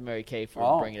shout out to Mary Kay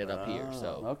for bringing it up here.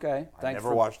 So Okay. Thanks never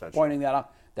for watched that show. pointing that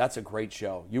out. That's a great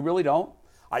show. You really don't?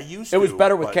 I used It to. was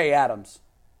better with but- Kay Adams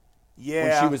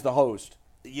Yeah. when she was the host.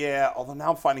 Yeah, although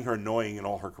now I'm finding her annoying in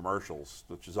all her commercials,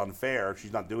 which is unfair.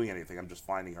 She's not doing anything. I'm just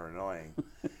finding her annoying.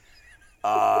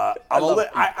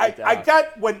 I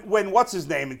got when what's his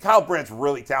name, and Kyle Brandt's a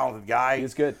really talented guy.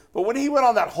 He's good. But when he went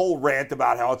on that whole rant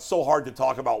about how it's so hard to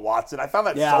talk about Watson, I found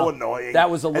that so annoying. That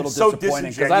was a little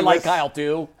disappointing because I like Kyle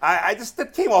too. I just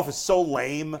that came off as so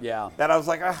lame. Yeah. That I was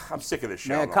like, I'm sick of this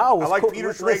show. Man, Kyle was I like cool. Peter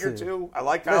Listen, Schrager too. I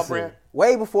like Kyle Brandt.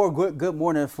 Way before Good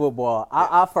Morning Football,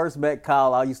 I first met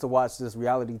Kyle. I used to watch this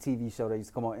reality TV show that used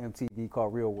to come on MTV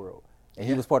called Real World. And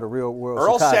he was part of Real World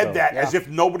Earl Chicago. said that as if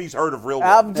nobody's heard of Real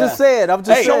World. I'm just saying.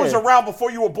 The show was around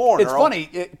before you were born, It's Earl.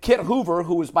 funny. Kit Hoover,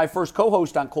 who was my first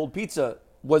co-host on Cold Pizza,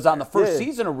 was on the first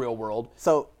season of Real World.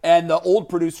 And the old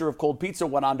producer of Cold Pizza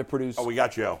went on to produce. Oh, we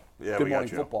got Joe. Yeah, Good we got Morning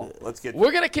Joe. Football.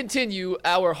 We're going to continue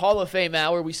our Hall of Fame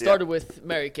hour. We started with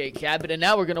Mary Kay Cabot, and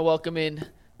now we're going to welcome in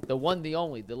the one, the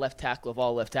only, the left tackle of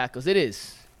all left tackles. It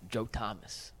is Joe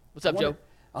Thomas. What's up, Joe?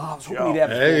 Oh,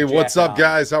 hey, what's up,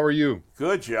 guys? How are you?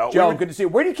 Good, Joe. Joe, good to see you.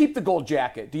 Where do you keep the gold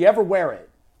jacket? Do you ever wear it?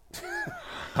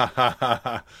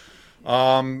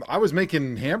 I was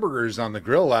making hamburgers on the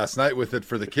grill last night with it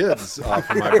for the kids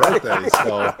for my birthday.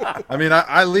 So, I mean,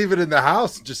 I leave it in the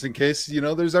house just in case,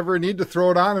 there's ever a need to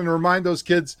throw it on and remind those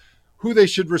kids who they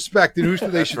should respect and who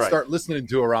they should start listening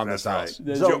to around this house.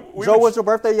 Joe, was your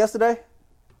birthday yesterday?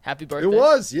 Happy birthday. It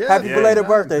was, yeah. Happy belated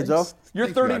birthday, Joe. You're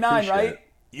 39, right?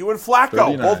 You and Flacco,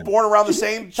 39. both born around the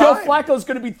same Joe time. Flacco's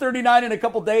going to be 39 in a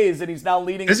couple days, and he's now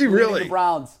leading the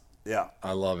Browns. Yeah.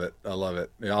 I love it.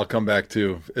 Yeah, I'll come back,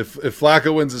 too. If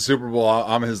Flacco wins the Super Bowl,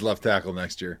 I'm his left tackle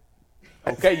next year.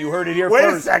 Okay, you heard it here Wait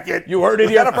first. a second. You heard it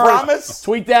Was here that a first. promise?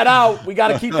 Tweet that out. We got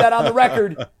to keep that on the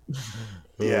record.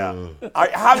 Yeah.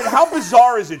 How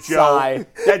bizarre is it, Joe, Sigh.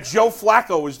 that Joe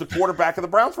Flacco is the quarterback of the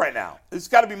Browns right now? It's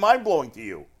got to be mind-blowing to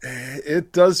you.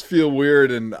 It does feel weird,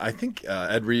 and I think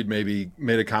Ed Reed maybe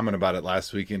made a comment about it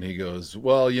last week, and he goes,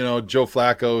 well, Joe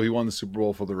Flacco, he won the Super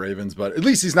Bowl for the Ravens, but at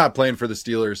least he's not playing for the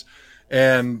Steelers.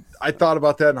 And I thought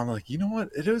about that, and I'm like, you know what?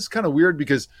 It is kind of weird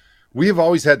because we have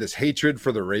always had this hatred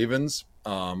for the Ravens.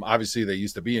 Obviously, they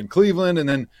used to be in Cleveland, and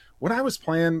then when I was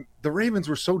playing, the Ravens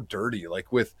were so dirty,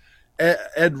 like with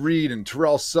Ed Reed and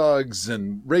Terrell Suggs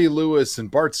and Ray Lewis and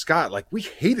Bart Scott. Like, we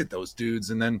hated those dudes.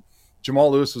 And then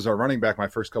Jamal Lewis was our running back my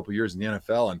first couple years in the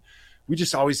NFL, and we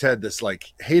just always had this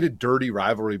like hated, dirty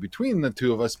rivalry between the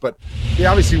two of us. But they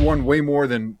obviously won way more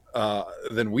than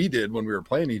we did when we were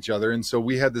playing each other, and so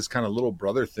we had this kind of little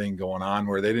brother thing going on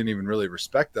where they didn't even really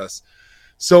respect us.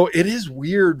 So it is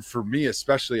weird for me,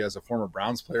 especially as a former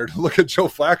Browns player, to look at Joe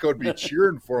Flacco and be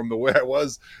cheering for him the way I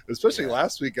was, especially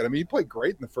last weekend. I mean, he played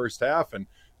great in the first half, and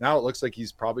now it looks like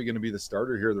he's probably going to be the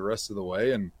starter here the rest of the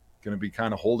way and going to be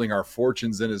kind of holding our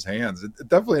fortunes in his hands. It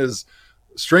definitely is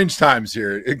strange times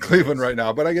here in Cleveland right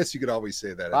now, but I guess you could always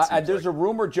say that. There's a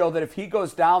rumor, Joe, that if he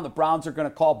goes down, the Browns are going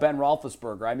to call Ben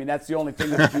Roethlisberger. I mean, that's the only thing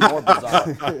that would be more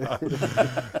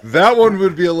bizarre. That one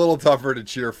would be a little tougher to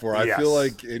cheer for. I Yes. feel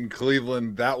like in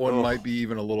Cleveland, that one might be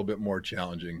even a little bit more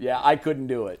challenging. Yeah, I couldn't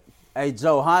do it. Hey,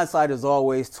 Joe, hindsight is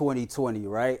always 20/20,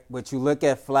 right? But you look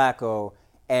at Flacco,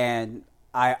 and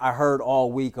I heard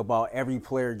all week about every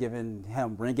player giving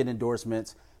him ringing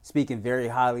endorsements, speaking very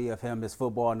highly of him, his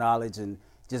football knowledge, and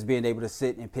just being able to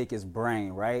sit and pick his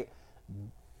brain, right?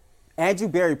 Andrew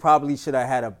Berry probably should have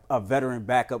had a veteran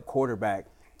backup quarterback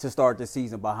to start the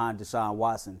season behind Deshaun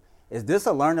Watson. Is this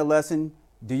a learning lesson?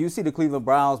 Do you see the Cleveland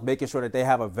Browns making sure that they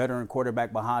have a veteran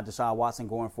quarterback behind Deshaun Watson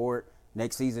going forward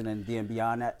next season and then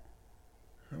beyond that?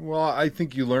 Well, I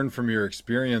think you learn from your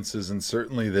experiences, and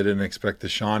certainly they didn't expect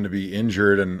Deshaun to be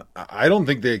injured, and I don't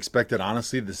think they expected,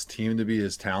 honestly, this team to be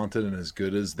as talented and as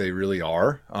good as they really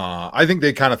are. I think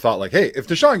they kind of thought like, hey, if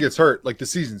Deshaun gets hurt, like the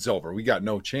season's over. We got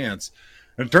no chance.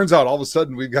 And it turns out all of a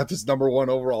sudden we've got this number one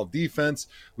overall defense.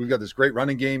 We've got this great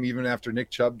running game even after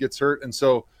Nick Chubb gets hurt. And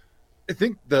so I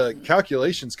think the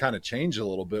calculations kind of changed a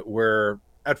little bit, where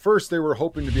at first they were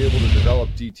hoping to be able to develop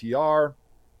DTR.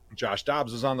 Josh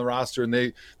Dobbs was on the roster, and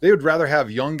they would rather have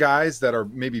young guys that are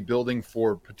maybe building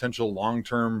for potential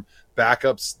long-term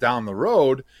backups down the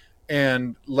road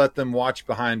and let them watch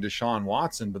behind Deshaun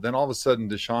Watson. But then all of a sudden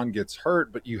Deshaun gets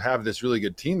hurt, but you have this really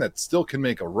good team that still can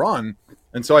make a run.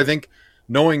 And so I think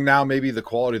knowing now maybe the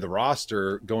quality of the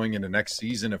roster going into next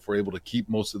season, if we're able to keep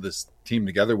most of this team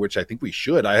together, which I think we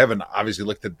should. I haven't obviously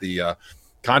looked at the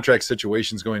contract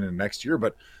situations going into next year,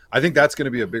 but I think that's going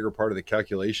to be a bigger part of the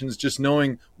calculations, just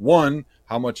knowing, one,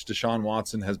 how much Deshaun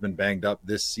Watson has been banged up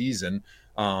this season.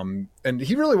 And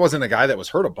he really wasn't a guy that was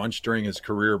hurt a bunch during his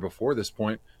career before this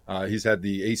point. He's had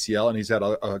the ACL and he's had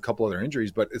a couple other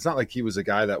injuries, but it's not like he was a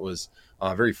guy that was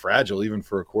very fragile, even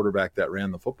for a quarterback that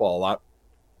ran the football a lot.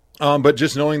 But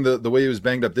just knowing the way he was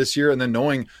banged up this year and then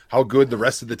knowing how good the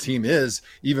rest of the team is,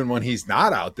 even when he's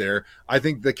not out there, I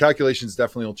think the calculations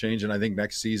definitely will change. And I think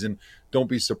next season, don't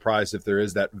be surprised if there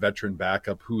is that veteran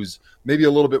backup who's maybe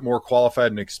a little bit more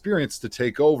qualified and experienced to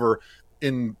take over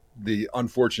in the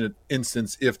unfortunate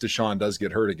instance if Deshaun does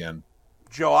get hurt again.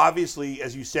 Joe, obviously,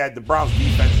 as you said, the Browns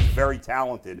defense is very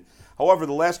talented. However,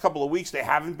 the last couple of weeks, they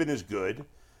haven't been as good.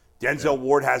 Denzel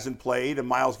Ward hasn't played, and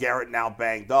Myles Garrett now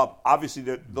banged up. Obviously,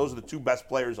 those are the two best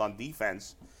players on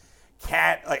defense.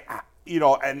 And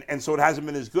so it hasn't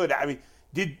been as good. I mean,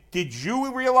 did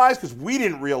you realize? Because we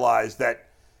didn't realize that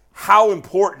how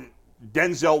important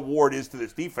Denzel Ward is to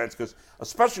this defense. Because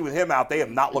especially with him out, they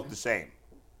have not looked the same.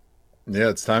 Yeah,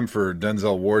 it's time for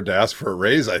Denzel Ward to ask for a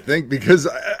raise, I think, because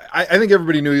I think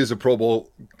everybody knew he was a Pro Bowl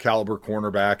caliber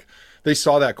cornerback. They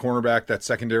saw that cornerback, that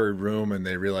secondary room, and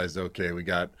they realized, okay, we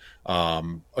got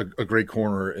a great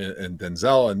corner in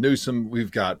Denzel and Newsome.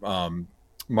 We've got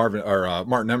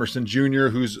Martin Emerson Jr.,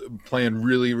 who's playing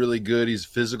really, really good. He's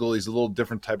physical. He's a little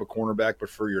different type of cornerback, but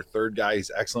for your third guy,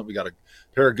 he's excellent. We got a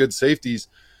pair of good safeties.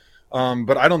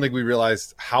 But I don't think we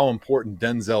realized how important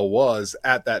Denzel was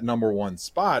at that number one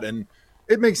spot. And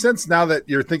it makes sense now that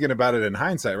you're thinking about it in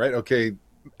hindsight, right? Okay,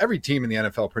 every team in the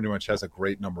NFL pretty much has a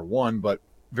great number one, but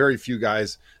very few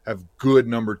guys have good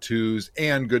number twos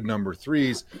and good number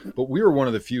threes. But we were one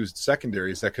of the few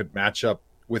secondaries that could match up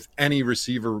with any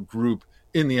receiver group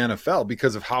in the NFL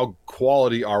because of how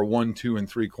quality our 1, 2, and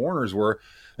 3 corners were.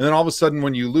 And then all of a sudden,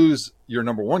 when you lose your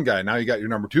number one guy, now you got your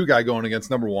number 2 guy going against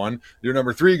number 1, your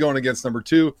number 3 going against number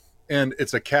 2, and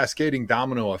it's a cascading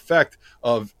domino effect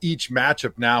of each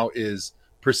matchup now is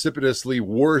precipitously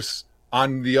worse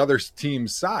on the other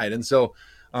team's side. And so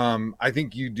I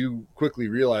think you do quickly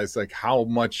realize like how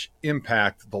much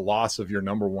impact the loss of your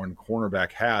number one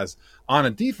cornerback has on a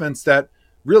defense that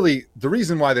really the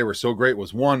reason why they were so great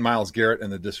was 1, Myles Garrett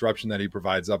and the disruption that he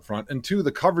provides up front, and 2,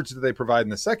 the coverage that they provide in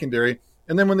the secondary.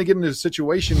 And then when they get into a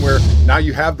situation where now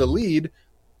you have the lead,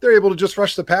 they're able to just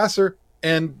rush the passer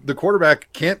and the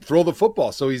quarterback can't throw the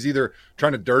football. So he's either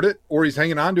trying to dirt it or he's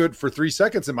hanging on to it for 3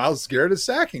 seconds and Myles Garrett is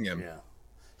sacking him. Yeah.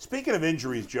 Speaking of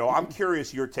injuries, Joe, I'm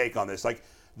curious your take on this. Like,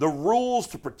 the rules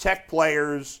to protect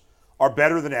players are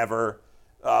better than ever.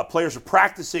 Players are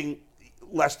practicing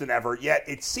less than ever, yet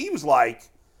it seems like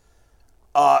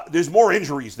there's more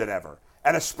injuries than ever,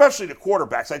 and especially the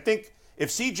quarterbacks. I think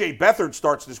if C.J. Beathard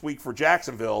starts this week for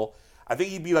Jacksonville, I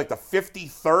think he'd be like the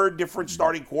 53rd different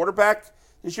starting quarterback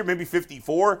this year, maybe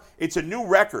 54. It's a new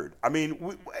record. I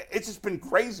mean, it's just been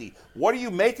crazy. What do you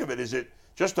make of it? Is it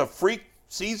just a freak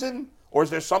season, or is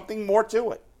there something more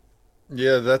to it?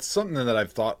 Yeah, that's something that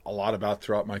I've thought a lot about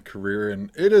throughout my career,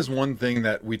 and it is one thing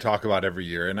that we talk about every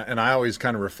year. And I always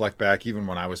kind of reflect back, even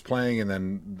when I was playing, and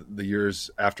then the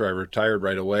years after I retired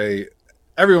right away.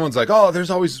 Everyone's like, "Oh, there's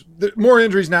always more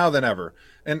injuries now than ever,"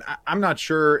 and I'm not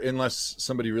sure, unless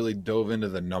somebody really dove into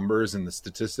the numbers and the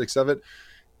statistics of it,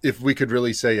 if we could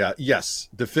really say, yes,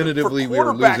 definitively we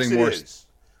were losing more.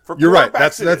 You're right.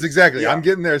 That's exactly. Yeah. I'm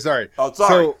getting there. Sorry. Oh,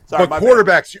 sorry. But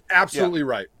quarterbacks, you're absolutely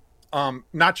right.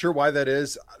 Not sure why that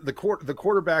is. The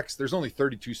quarterbacks, there's only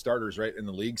 32 starters right in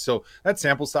the league, so that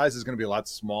sample size is going to be a lot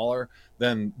smaller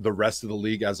than the rest of the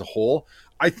league as a whole.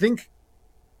 I think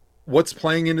what's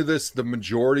playing into this, the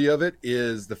majority of it,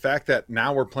 is the fact that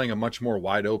now we're playing a much more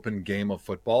wide open game of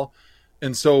football.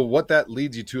 And so what that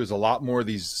leads you to is a lot more of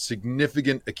these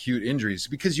significant acute injuries,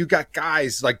 because you got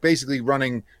guys like basically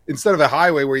running, instead of a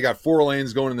highway where you got 4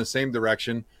 lanes going in the same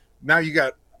direction, now you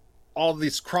got all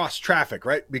this cross traffic,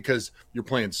 right? Because you're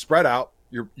playing spread out.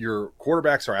 Your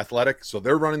quarterbacks are athletic, so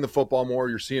they're running the football more.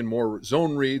 You're seeing more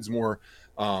zone reads, more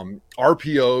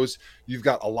RPOs. You've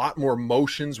got a lot more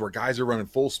motions where guys are running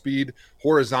full speed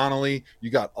horizontally.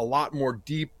 You got a lot more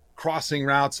deep crossing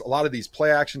routes, a lot of these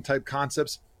play action type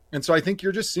concepts. And so I think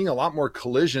you're just seeing a lot more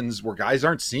collisions where guys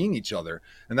aren't seeing each other.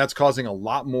 And that's causing a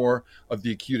lot more of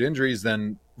the acute injuries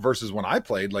than versus when I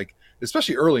played. Like,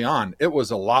 especially early on, it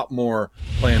was a lot more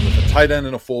playing with a tight end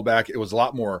and a fullback. It was a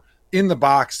lot more in the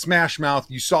box, smash mouth.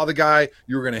 You saw the guy,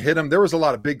 you were going to hit him. There was a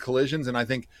lot of big collisions. And I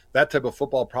think that type of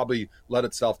football probably led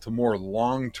itself to more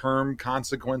long-term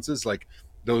consequences, like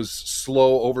those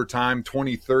slow overtime,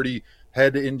 20, 30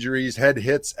 head injuries, head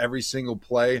hits every single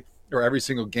play or every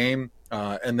single game.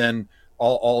 And then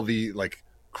all the like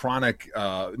chronic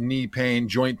knee pain,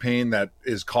 joint pain that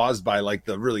is caused by like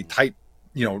the really tight,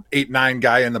 8-9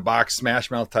 guy in the box,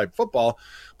 smash mouth type football.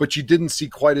 But you didn't see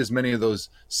quite as many of those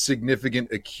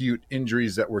significant acute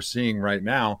injuries that we're seeing right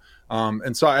now.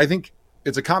 And so I think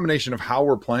it's a combination of how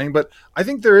we're playing, but I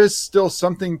think there is still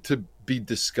something to be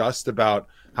discussed about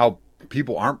how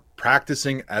people aren't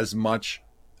practicing as much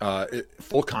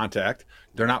full contact.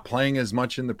 They're not playing as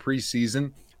much in the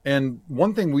preseason. And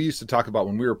one thing we used to talk about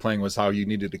when we were playing was how you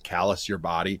needed to callous your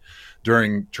body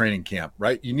during training camp,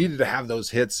 right? You needed to have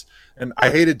those hits. And I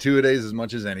hated two-a-days as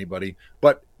much as anybody,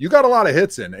 but you got a lot of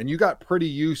hits in, and you got pretty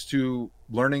used to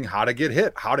learning how to get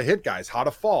hit, how to hit guys, how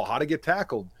to fall, how to get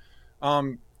tackled.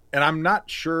 And I'm not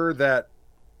sure that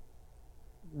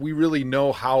we really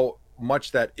know how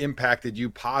much that impacted you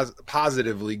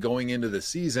positively going into the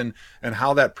season and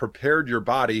how that prepared your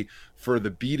body for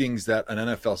the beatings that an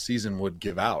NFL season would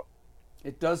give out.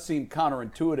 It does seem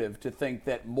counterintuitive to think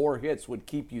that more hits would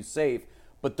keep you safe,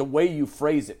 but the way you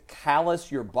phrase it,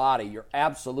 callous your body, you're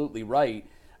absolutely right.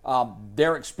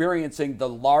 They're experiencing the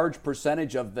large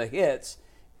percentage of the hits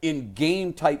in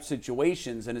game-type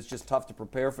situations, and it's just tough to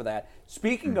prepare for that.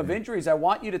 Speaking of injuries, I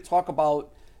want you to talk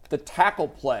about the tackle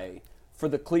play for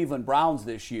the Cleveland Browns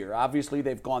this year. Obviously,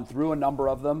 they've gone through a number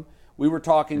of them. We were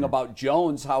talking about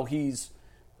Jones, how he's,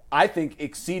 I think,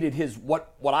 exceeded his what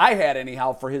I had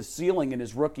anyhow for his ceiling in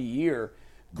his rookie year.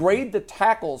 Grade the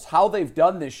tackles, how they've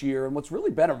done this year, and what's really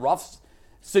been a rough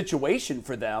situation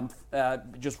for them,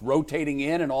 just rotating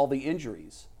in and all the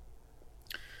injuries.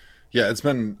 Yeah, it's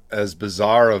been as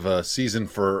bizarre of a season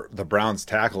for the Browns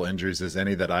tackle injuries as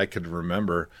any that I could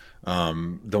remember.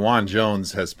 DeJuan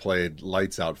Jones has played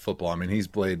lights out football. I mean, he's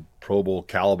played Pro Bowl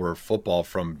caliber football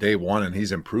from day one, and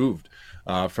he's improved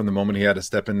from the moment he had to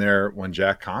step in there when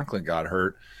Jack Conklin got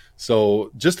hurt. So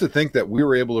just to think that we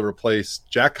were able to replace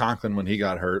Jack Conklin when he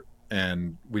got hurt,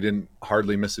 and we didn't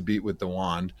hardly miss a beat with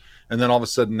DeJuan. And then all of a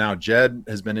sudden now Jed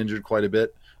has been injured quite a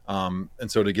bit. And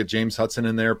so to get James Hudson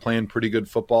in there playing pretty good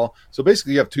football. So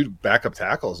basically you have two backup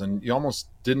tackles, and you almost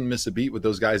didn't miss a beat with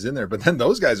those guys in there. But then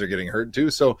those guys are getting hurt too.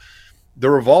 So the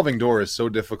revolving door is so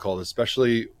difficult,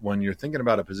 especially when you're thinking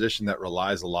about a position that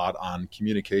relies a lot on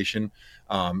communication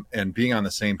and being on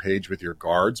the same page with your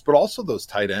guards, but also those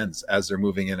tight ends as they're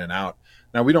moving in and out.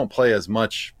 Now, we don't play as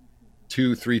much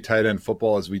 2-3 tight end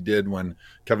football as we did when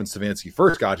Kevin Stefanski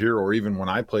first got here, or even when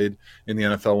I played in the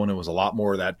NFL when it was a lot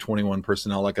more of that 21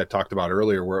 personnel like I talked about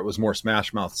earlier, where it was more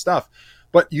smash mouth stuff.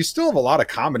 But you still have a lot of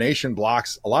combination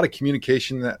blocks, a lot of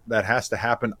communication that has to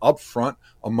happen up front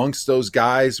amongst those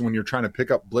guys when you're trying to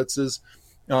pick up blitzes.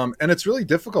 And it's really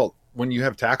difficult when you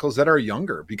have tackles that are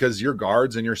younger, because your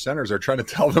guards and your centers are trying to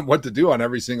tell them what to do on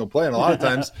every single play. And a lot of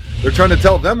times they're trying to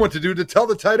tell them what to do to tell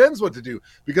the tight ends what to do.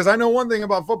 Because I know one thing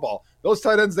about football, those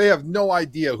tight ends, they have no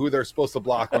idea who they're supposed to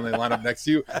block when they line up next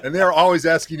to you. And they're always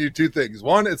asking you two things.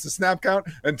 One, it's the snap count.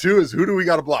 And two is, who do we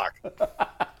got to block?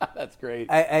 That's great.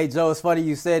 Hey, Joe, it's funny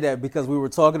you said that, because we were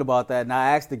talking about that, and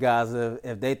I asked the guys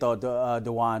if they thought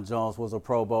DeJuan Jones was a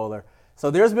Pro Bowler.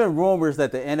 So there's been rumors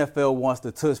that the NFL wants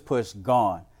the tush push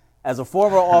gone. As a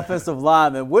former offensive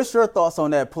lineman, what's your thoughts on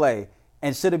that play?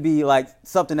 And should it be like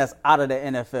something that's out of the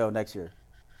NFL next year?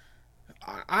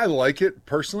 I like it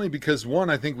personally because,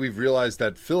 one, I think we've realized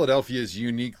that Philadelphia is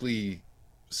uniquely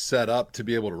set up to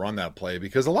be able to run that play,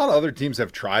 because a lot of other teams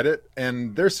have tried it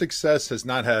and their success has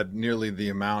not had nearly the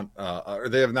amount, or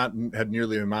they have not had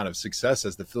nearly the amount of success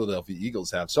as the Philadelphia Eagles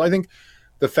have. So I think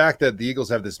the fact that the Eagles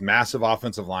have this massive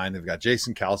offensive line, they've got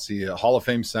Jason Kelce, a Hall of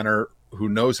Fame center who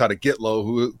knows how to get low,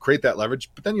 who create that leverage.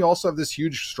 But then you also have this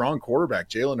huge, strong quarterback,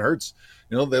 Jalen Hurts.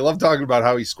 You know, they love talking about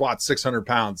how he squats 600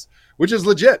 pounds, which is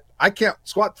legit. I can't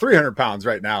squat 300 pounds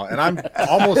right now, and I'm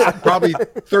almost probably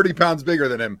 30 pounds bigger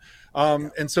than him.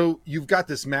 And so you've got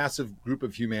this massive group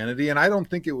of humanity, and I don't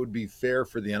think it would be fair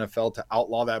for the NFL to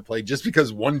outlaw that play just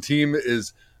because one team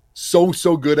is so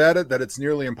good at it that it's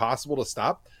nearly impossible to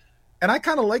stop. And I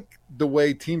kind of like the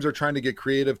way teams are trying to get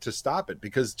creative to stop it,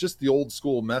 because just the old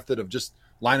school method of just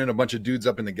lining a bunch of dudes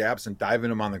up in the gaps and diving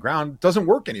them on the ground doesn't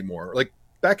work anymore. Like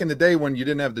back in the day when you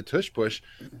didn't have the tush push,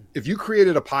 if you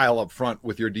created a pile up front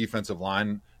with your defensive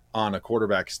line on a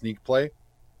quarterback sneak play,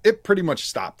 it pretty much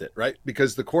stopped it, right?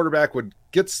 Because the quarterback would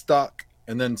get stuck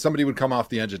and then somebody would come off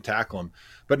the edge and tackle him.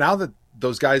 But now that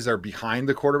those guys are behind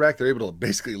the quarterback, they're able to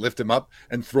basically lift him up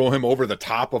and throw him over the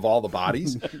top of all the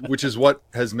bodies, which is what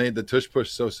has made the tush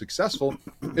push so successful.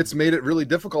 It's made it really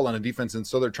difficult on a defense, and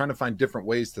so they're trying to find different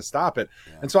ways to stop it.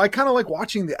 Yeah. And so I kind of like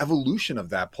watching the evolution of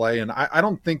that play, and I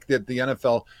don't think that the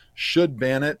NFL should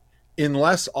ban it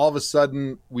unless all of a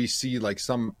sudden we see like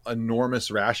some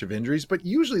enormous rash of injuries. But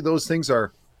usually those things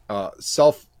are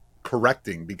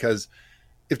self-correcting, because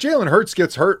if Jalen Hurts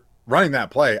gets hurt running that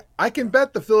play, I can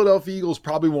bet the Philadelphia Eagles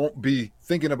probably won't be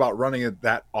thinking about running it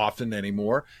that often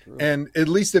anymore. True. And at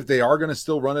least if they are going to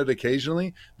still run it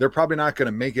occasionally, they're probably not going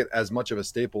to make it as much of a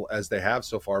staple as they have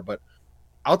so far. But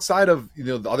outside of, you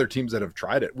know, the other teams that have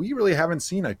tried it, we really haven't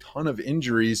seen a ton of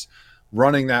injuries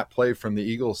running that play from the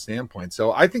Eagles standpoint.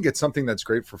 So I think it's something that's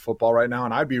great for football right now.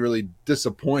 And I'd be really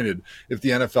disappointed if the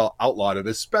NFL outlawed it,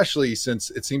 especially since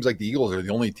it seems like the Eagles are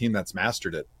the only team that's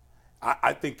mastered it.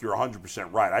 I think you're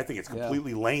 100% right. I think it's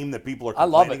completely lame that people are I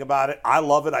love complaining about it. I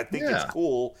love it. I think it's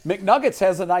cool. McNuggets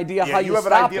has an idea how you have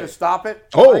an idea to stop it?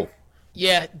 Oh.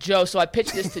 Yeah, Joe, so I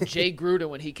pitched this to Jay Gruden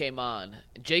when he came on.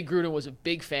 Jay Gruden was a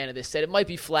big fan of this, said it might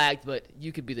be flagged, but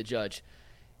you could be the judge.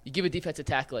 You give a defensive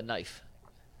tackle a knife.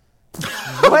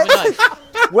 What?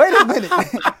 Wait a minute.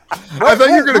 I thought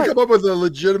you were going to come up with a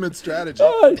legitimate strategy.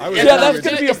 That's going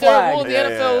to be a Is there a flag. rule in the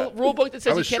NFL rule book that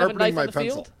says you can't have a knife on the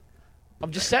pencil. field?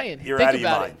 I'm just saying. You're Think out of your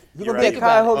about mind. it. You're going to be at Think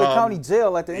about Cuyahoga it. County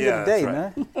Jail at the end of the day,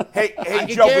 that's man.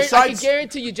 Hey, Joe, I besides can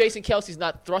guarantee you Jason Kelsey's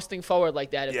not thrusting forward like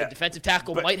that. If the defensive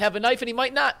tackle might have a knife and he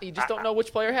might not. You just don't know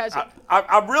which player has it.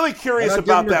 I'm really curious Why not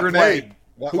about give him that a play. grenade?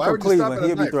 Why He would from you stop Cleveland. at a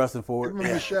He'll be knife? thrusting forward. Give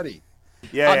him a machete.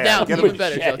 Yeah, I'm down. get Even him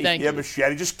better, Joe. Thank you.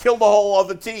 machete. Just kill the whole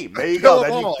other team. There you Kill go.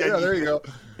 them all. Yeah, there you go.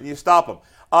 And you stop them.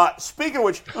 Speaking of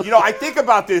which, I think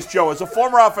about this, Joe, as a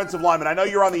former offensive lineman. I know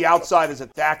you're on the outside as a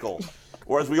tackle,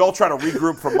 or as we all try to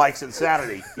regroup from Mike's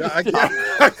insanity. Yeah, I can't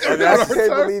I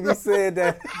can't believe he said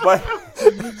that. But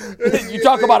You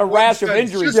talk about a rash of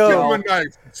injuries, Just give Joe. him a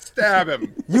knife. Stab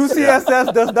him.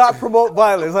 UCSS does not promote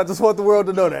violence. I just want the world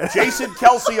to know that. Jason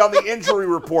Kelsey on the injury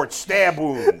report, stab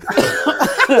wound.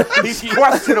 He's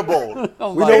questionable.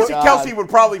 my Jason God. Kelsey would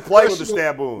probably play with a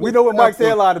stab wound. We know what Mike's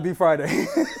airline to be Friday.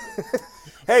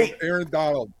 Hey, Aaron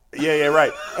Donald. yeah,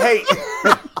 right. Hey,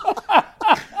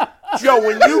 Joe,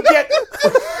 when you get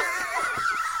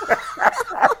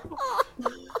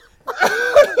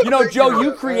Joe,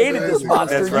 you created this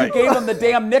monster. That's right. You gave him the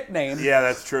damn nickname. yeah,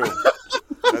 that's true.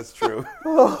 That's true.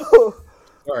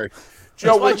 Sorry.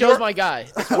 Joe, That's why when Joe's you're- my guy.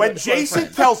 when Jason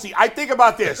Kelsey, I think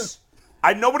about this.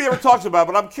 Nobody ever talks about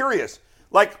it, but I'm curious.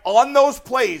 Like on those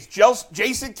plays,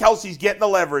 Jason Kelsey's getting the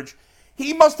leverage.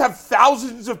 He must have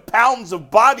thousands of pounds of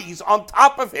bodies on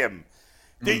top of him.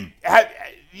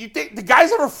 You think the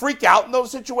guys ever freak out in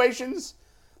those situations?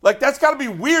 Like that's got to be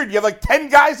weird. You have like 10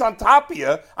 guys on top of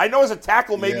you. I know as a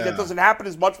tackle maybe that doesn't happen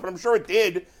as much, but I'm sure it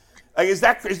did. Like, is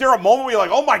there a moment where you're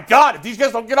like, oh my God, if these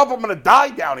guys don't get up, I'm going to die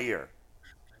down here?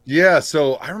 Yeah,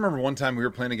 so I remember one time we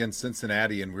were playing against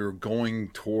Cincinnati and we were going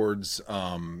towards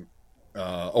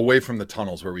away from the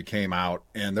tunnels where we came out,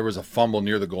 and there was a fumble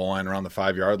near the goal line around the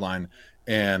 5-yard line,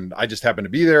 and I just happened to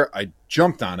be there. I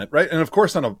jumped on it, right? And of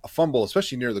course on a fumble,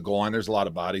 especially near the goal line, there's a lot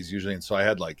of bodies usually, and so I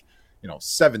had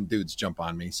 7 dudes jump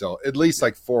on me. So at least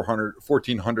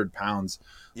 1,400 pounds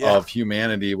of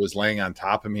humanity was laying on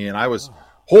top of me, and I was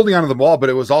holding onto the ball, but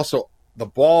it was also the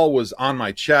ball was on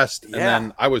my chest, and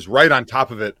then I was right on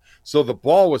top of it. So the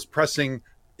ball was pressing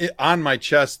it on my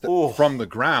chest from the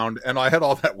ground, and I had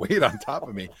all that weight on top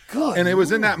of me. And it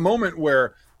was in that moment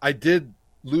where I did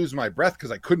lose my breath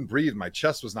because I couldn't breathe. My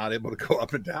chest was not able to go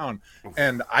up and down.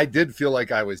 And I did feel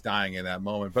like I was dying in that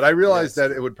moment. But I realized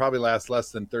that it would probably last less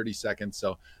than 30 seconds,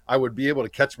 so I would be able to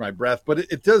catch my breath. But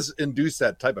it does induce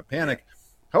that type of panic.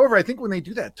 However, I think when they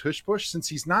do that tush push, since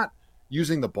he's not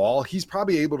using the ball, he's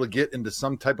probably able to get into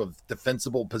some type of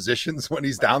defensible positions when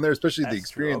he's down there, especially the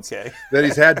experience that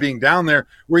he's had being down there,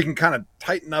 where he can kind of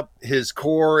tighten up his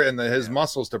core and his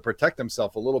muscles to protect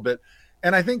himself a little bit.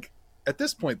 And I think at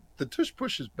this point, the tush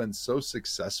push has been so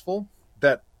successful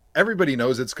that everybody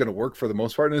knows it's going to work for the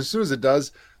most part. And as soon as it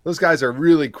does, those guys are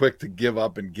really quick to give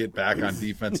up and get back on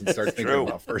defense and start thinking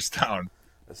about first down.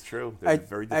 That's true.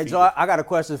 Hey, Joe, I got a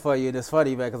question for you, and it's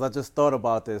funny, man, because I just thought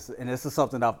about this, and this is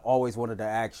something I've always wanted to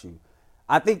ask you.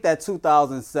 I think that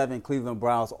 2007 Cleveland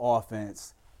Browns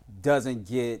offense doesn't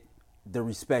get the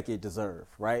respect it deserves,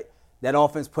 right? That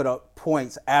offense put up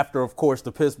points after, of course,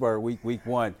 the Pittsburgh week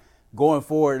 1. Going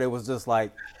forward, it was just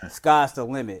like sky's the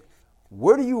limit.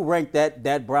 Where do you rank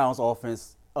that Browns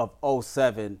offense of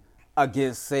 07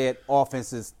 against said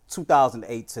offenses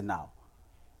 2008 to now?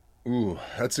 Ooh,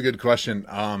 that's a good question.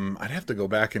 I'd have to go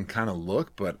back and kind of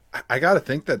look, but I got to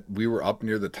think that we were up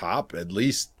near the top, at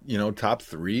least, top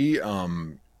 3.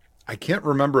 I can't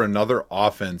remember another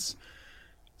offense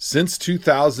since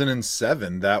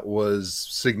 2007 that was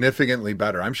significantly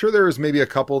better. I'm sure there was maybe a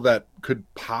couple that could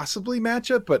possibly match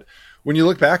it, but when you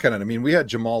look back at it, I mean, we had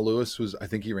Jamal Lewis, I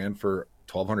think he ran for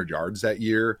 1,200 yards that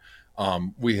year.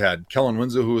 We had Kellen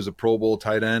Winslow, who was a Pro Bowl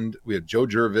tight end. We had Joe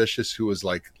Jurevicius, who was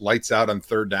like lights out on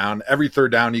third down. Every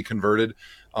third down he converted.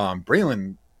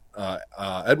 Braylon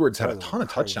Edwards had a ton of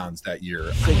touchdowns that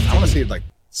year. I want to say like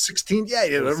 16. Yeah,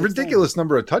 he had a ridiculous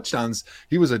number of touchdowns.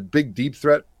 He was a big deep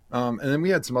threat. And then we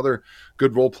had some other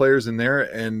good role players in there,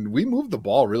 and we moved the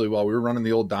ball really well. We were running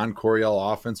the old Don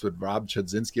Coryell offense with Rob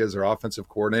Chudzinski as our offensive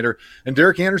coordinator, and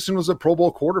Derek Anderson was a Pro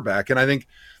Bowl quarterback. And I think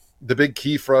the big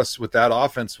key for us with that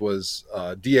offense was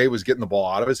DA was getting the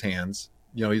ball out of his hands.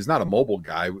 He's not a mobile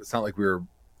guy. It's not like we were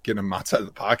getting him outside of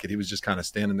the pocket. He was just kind of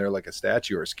standing there like a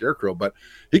statue or a scarecrow, but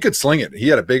he could sling it. He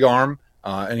had a big arm,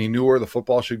 and he knew where the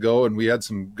football should go, and we had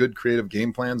some good creative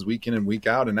game plans week in and week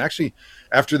out. And actually,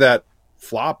 after that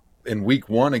flop in week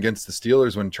 1 against the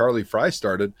Steelers when Charlie Fry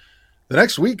started, the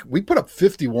next week we put up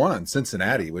 51 on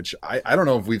Cincinnati, which I don't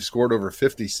know if we've scored over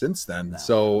 50 since then. No.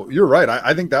 So you're right.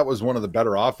 I think that was one of the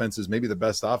better offenses, maybe the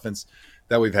best offense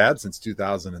that we've had since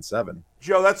 2007.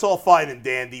 Joe, that's all fine and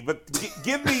dandy, but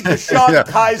give me Deshaun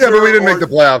Kaiser. Yeah, but we didn't make the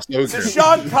playoffs. So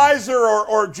Deshaun Kaiser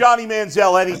or Johnny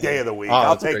Manziel any day of the week.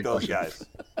 I'll take those guys.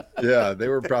 Yeah, they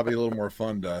were probably a little more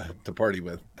fun to party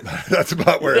with. That's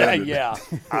about where it ended. Yeah.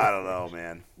 I don't know,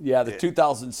 man. Yeah, the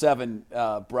 2007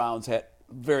 Browns had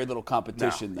very little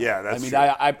competition. No. Yeah, that's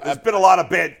true. There's been a lot of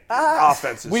bad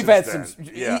offenses. We've had then. some.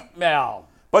 Yeah.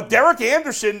 But Derek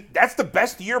Anderson, that's the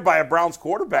best year by a Browns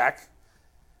quarterback.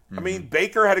 I mean,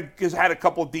 Baker has had a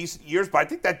couple of decent years, but I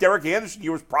think that Derek Anderson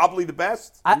year was probably the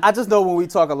best. I just know when we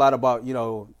talk a lot about,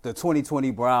 the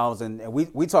 2020 Browns, and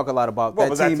we talk a lot about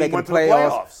that team making the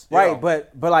playoffs. Right,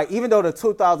 but like even though the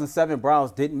 2007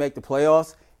 Browns didn't make the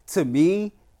playoffs, to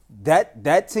me,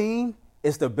 that team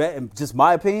is the best, just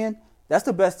my opinion, that's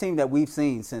the best team that we've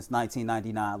seen since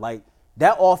 1999. Like,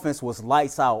 that offense was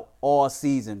lights out all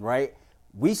season, right?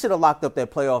 We should have locked up that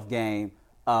playoff game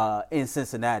in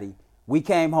Cincinnati. We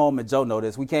came home, and Joe know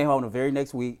this, we came home the very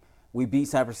next week. We beat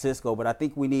San Francisco, but I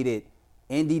think we needed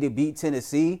Indy to beat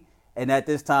Tennessee. And at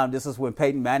this time, this is when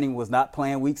Peyton Manning was not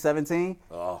playing Week 17.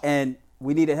 Oh. And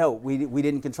we needed help. We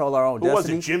didn't control our own destiny.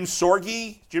 Who was it, Jim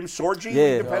Sorgi? Jim Sorgi?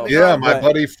 Yeah, my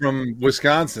buddy from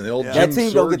Wisconsin, the old Jim that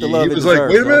team Sorgi. Don't get the love he was deserves, like,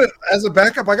 wait a minute, as a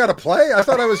backup, I got to play? I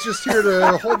thought I was just here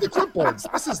to hold the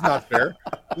clipboards. This is not fair.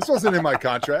 This wasn't in my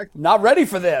contract. Not ready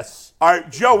for this. All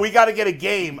right, Joe, we got to get a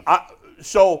game.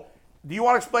 So do you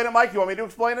want to explain it, Mike? You want me to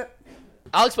explain it?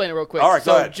 I'll explain it real quick. All right,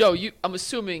 so, go ahead. Joe, I'm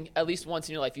assuming at least once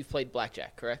in your life you've played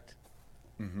blackjack, correct?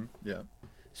 Mm-hmm. Yeah.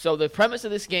 So the premise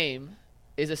of this game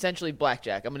is essentially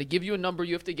blackjack. I'm going to give you a number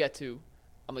you have to get to.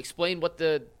 I'm going to explain what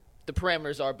the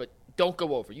parameters are, but don't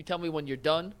go over. You tell me when you're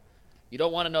done. You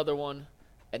don't want another one,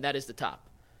 and that is the top.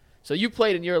 So you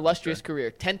played in your illustrious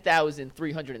career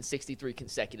 10,363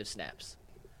 consecutive snaps.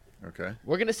 Okay.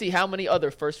 We're going to see how many other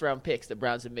first-round picks the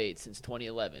Browns have made since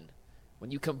 2011. When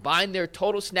you combine their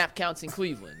total snap counts in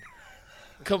Cleveland,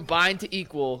 combined to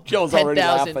equal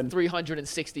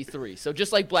 10,363. So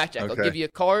just like blackjack, I'll give you a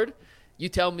card. You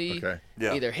tell me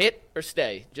either hit or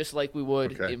stay, just like we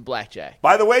would in blackjack.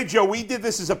 By the way, Joe, we did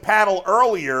this as a panel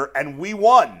earlier, and we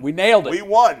won. We nailed it. We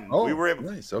won. Oh, we were able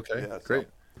nice. Okay, great.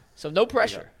 So no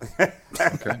pressure.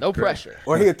 No pressure.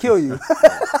 Or he'll kill you.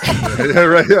 Yeah,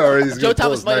 right. Yeah, or he's Joe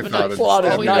Thomas might have a knife. When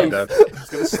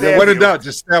in doubt,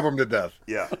 just stab him to death.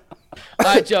 Yeah. All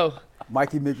right, Joe.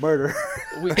 Mikey McMurder.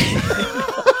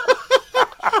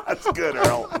 That's good,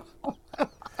 Earl.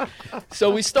 So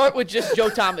we start with just Joe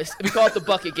Thomas. We call it the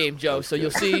bucket game, Joe. So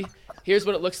you'll see, here's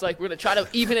what it looks like. We're going to try to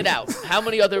even it out. How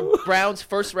many other Browns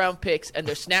first-round picks and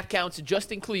their snap counts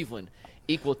just in Cleveland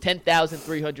equal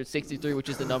 10,363, which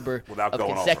is the number of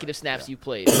consecutive snaps you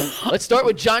played. Let's start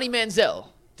with Johnny Manziel.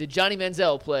 Did Johnny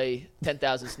Manziel play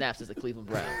 10,000 snaps as a Cleveland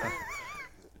Brown?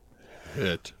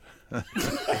 Hit.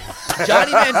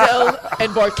 Johnny Manziel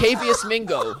and Barkevious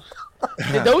Mingo.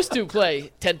 Did those two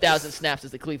play 10,000 snaps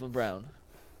as the Cleveland Brown?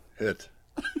 Hit.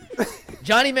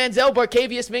 Johnny Manziel,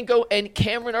 Barkevious Mingo, and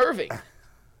Cameron Irving.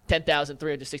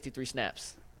 10,363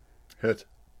 snaps. Hit.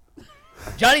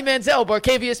 Johnny Manziel,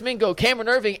 Barkevious Mingo, Cameron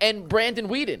Irving, and Brandon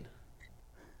Weeden.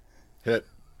 Hit.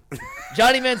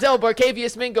 Johnny Manziel,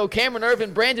 Barkevious Mingo, Cameron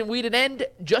Irving, Brandon Weeden, and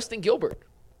Justin Gilbert.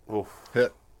 Oof.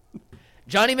 Hit.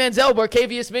 Johnny Manziel,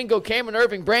 Barkevious Mingo, Cameron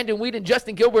Irving, Brandon Weeden,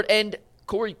 Justin Gilbert, and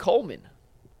Corey Coleman.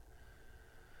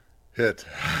 Hit.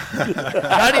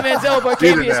 Johnny Manziel,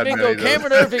 Barkevious Mingo,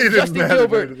 Cameron Irving, Justin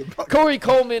Gilbert, Corey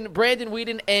Coleman, Brandon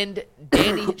Weeden, and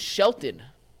Danny Shelton.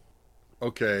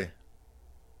 Okay.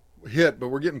 Hit, but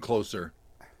we're getting closer.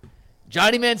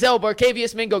 Johnny Manziel,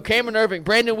 Barkevious Mingo, Cameron Irving,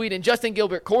 Brandon Weeden, Justin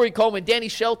Gilbert, Corey Coleman, Danny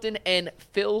Shelton, and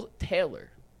Phil Taylor.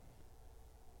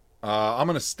 I'm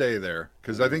going to stay there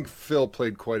because I think Phil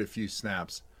played quite a few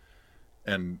snaps.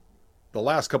 And the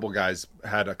last couple guys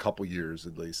had a couple years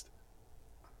at least.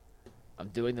 I'm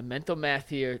doing the mental math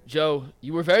here. Joe,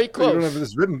 you were very close. You don't have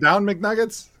this written down,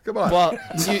 McNuggets? Come on. Well,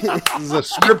 this is a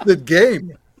scripted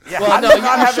game. Yeah, well, no,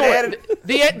 you're short.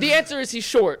 The answer is he's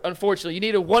short, unfortunately. You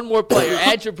needed one more player.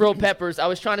 Add Jabril Peppers. I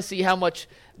was trying to see how much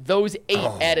those 8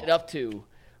 added up to.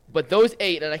 But those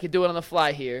 8, and I can do it on the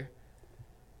fly here,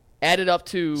 added up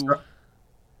to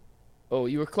 – oh,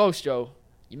 you were close, Joe.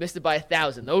 You missed it by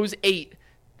 1,000. Those 8,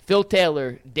 Phil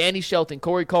Taylor, Danny Shelton,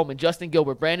 Corey Coleman, Justin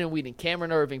Gilbert, Brandon Whedon,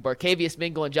 Cameron Irving, Barkevius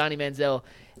Mingle, and Johnny Manziel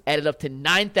added up to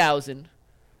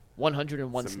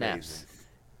 9,101 snaps.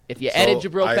 If you added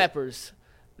Jabril Peppers,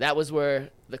 that was where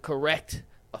the correct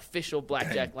official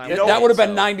blackjack line was. That would have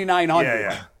been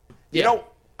 9,900. Yeah.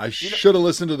 I should have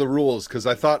listened to the rules because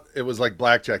I thought it was like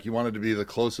blackjack. You wanted to be the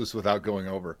closest without going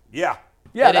over. Yeah.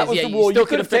 Yeah, that was the rule. You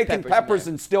could have fit taken Peppers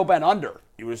and still been under.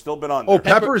 You would have still been under. Oh,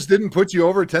 Peppers didn't put you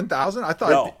over 10,000? I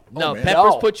thought. No,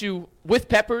 Peppers put you with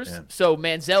Peppers. Yeah. So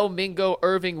Manziel, Mingo,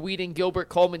 Irving, Whedon, Gilbert,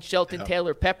 Coleman, Shelton,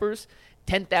 Taylor, Peppers.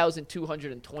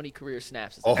 10,220 career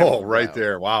snaps. Right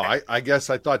there. Wow. I guess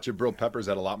I thought Jabril Peppers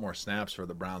had a lot more snaps for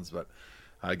the Browns, but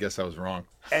I guess I was wrong.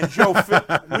 And, Joe,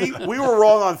 we were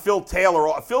wrong on Phil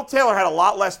Taylor. Phil Taylor had a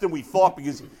lot less than we thought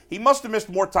because he must have missed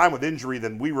more time with injury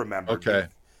than we remember. Okay.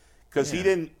 Because he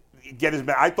didn't get as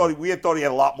many. We had thought he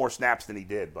had a lot more snaps than he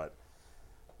did, but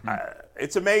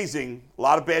it's amazing. A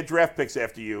lot of bad draft picks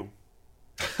after you.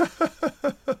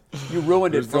 You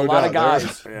ruined it for a lot of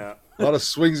guys. Yeah. A lot of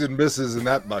swings and misses in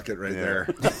that bucket right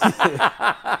there.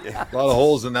 A lot of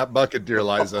holes in that bucket, dear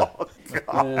Liza.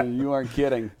 You aren't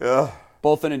kidding.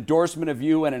 Both an endorsement of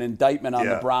you and an indictment on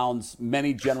the Browns'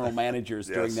 many general managers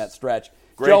during that stretch.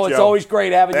 Joe, it's always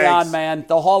great having you on, man.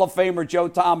 The Hall of Famer, Joe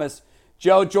Thomas.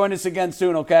 Joe, join us again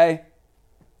soon, okay?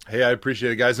 Hey, I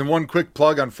appreciate it, guys. And one quick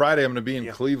plug, on Friday, I'm going to be in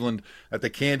Cleveland at the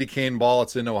Candy Cane Ball.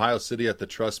 It's in Ohio City at the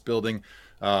Trust Building.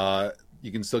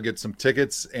 You can still get some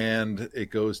tickets, and it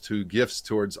goes to gifts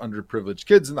towards underprivileged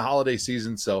kids in the holiday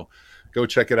season. So go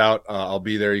check it out. I'll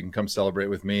be there. You can come celebrate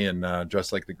with me and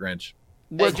dress like the Grinch.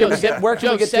 Where can we get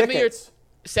tickets?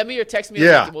 Send me or text me a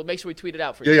link, and we'll make sure we tweet it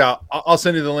out for you. Yeah. I'll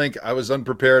send you the link. I was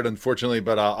unprepared, unfortunately,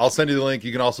 but I'll send you the link.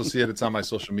 You can also see it. It's on my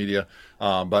social media.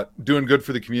 But doing good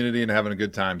for the community and having a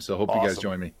good time. So hope you guys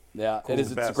join me. Yeah, cool.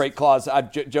 It's a great cause.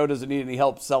 Joe doesn't need any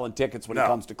help selling tickets when it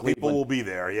comes to Cleveland. People will be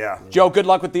there, Joe, good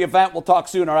luck with the event. We'll talk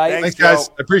soon, all right? Thanks guys.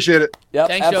 I appreciate it. Yep,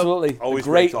 Thanks, absolutely. Joe. Always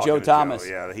great great Joe Thomas.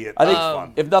 Joe. Yeah, I think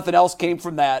fun. if nothing else came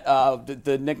from that,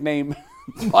 the nickname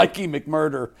Mikey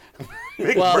McMurder.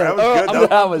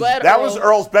 That was good. That was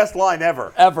Earl's best line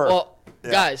ever. Well,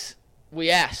 guys,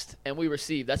 we asked and we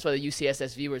received. That's why the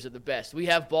UCSS viewers are the best. We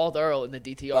have Bald Earl in the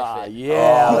DTR fit.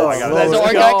 Yeah. So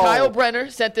our guy Kyle Brenner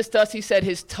sent this to us. He said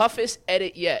his toughest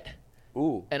edit yet.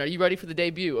 Ooh. And are you ready for the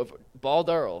debut of Bald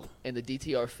Earl in the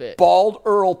DTR fit? Bald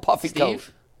Earl puffy coat.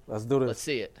 Let's do this. Let's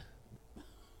see it.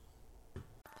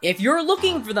 If you're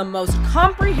looking for the most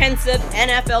comprehensive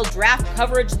NFL draft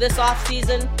coverage this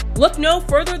offseason, look no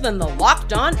further than the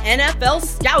Locked On NFL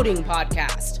Scouting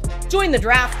Podcast. Join the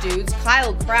draft dudes,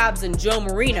 Kyle Krabs and Joe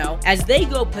Marino, as they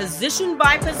go position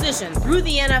by position through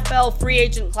the NFL free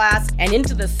agent class and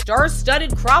into the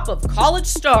star-studded crop of college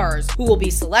stars who will be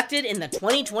selected in the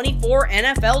 2024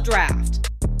 NFL Draft.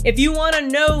 If you want to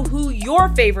know who your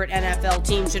favorite NFL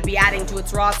team should be adding to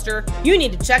its roster, you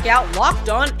need to check out Locked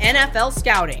On NFL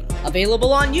Scouting,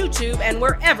 available on YouTube and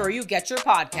wherever you get your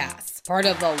podcasts. Part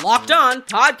of the Locked On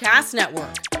Podcast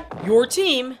Network. Your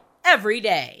team every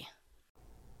day.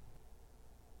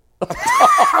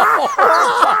 Oh,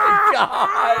 my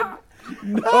God.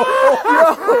 No.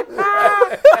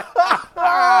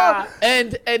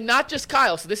 And not just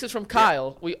Kyle. So this is from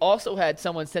Kyle. We also had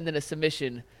someone send in a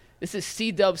submission. This is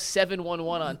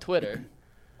CDub711 on Twitter.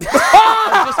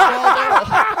 I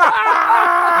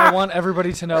want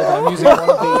everybody to know that I'm using one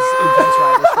of these intense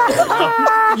riders right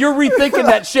now. You're rethinking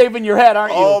that shaving your head,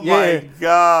 aren't you? Oh, my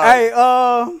God. Hey,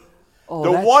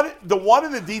 the one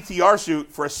in the DTR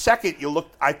suit, for a second,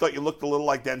 I thought you looked a little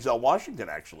like Denzel Washington,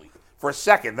 actually. For a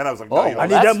second. Then I was like, no, I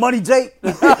need that money, Jake.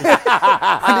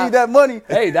 I need that money.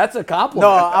 Hey, that's a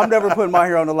compliment. No, I'm never putting my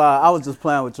hair on the line. I was just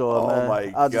playing with y'all, man. Oh,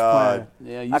 my I was God. Just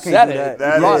playing. Yeah, you said it.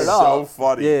 That is so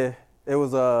funny. Yeah, it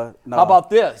was, no. How about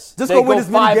this? Just they go win as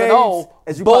many games 5-0,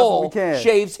 as you Bull possibly can.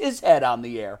 shaves his head on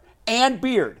the air and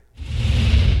beard.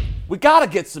 We got to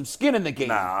get some skin in the game.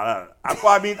 No.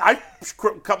 I mean, I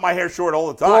cut my hair short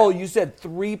all the time. Oh, you said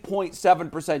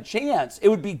 3.7% chance. It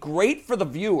would be great for the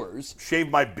viewers. Shave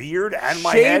my beard and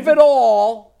my head? Shave it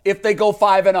all if they go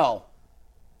 5-0. Yeah,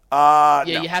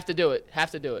 no. you have to do it.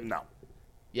 No.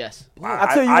 Yes.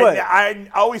 I tell you what.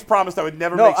 I always promised I would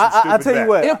never make some stupid I tell you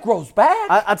what. It grows back.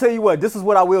 I tell you what. This is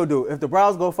what I will do. If the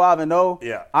Browns go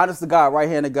 5-0, honest to God, right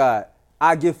hand to God,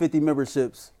 I give 50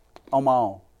 memberships on my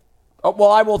own. Oh,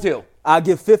 well, I will too. I'll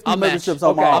give 50 memberships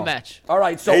on my own. I'll match. All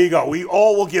right, so there you go. We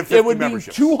all will give 50 it would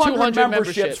memberships. Be 200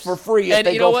 memberships for free if and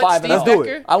they you know go what, 5-0. Let's do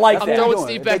it. I like I'm that. throwing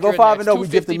Steve Becker if they go in 5-0, we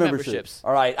give the memberships.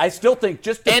 All right, I still think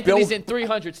just to Anthony's build. in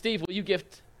 300. Steve, will you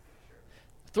gift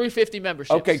 350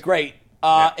 memberships? Okay, great.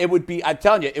 It would be, I'm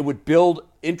telling you, it would build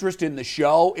interest in the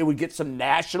show. It would get some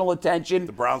national attention.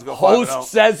 The Browns go 5-0.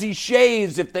 Host says he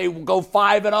shaves if they go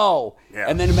 5-0. Yeah.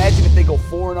 And then imagine if they go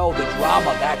 4-0, the drama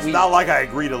that It's week. not like I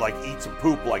agree to eat some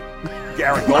poop like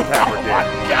Aaron Goldhammer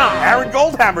did. Aaron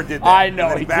Goldhammer did that. I know,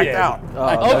 and then he backed did. out.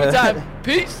 Overtime.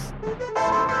 Peace.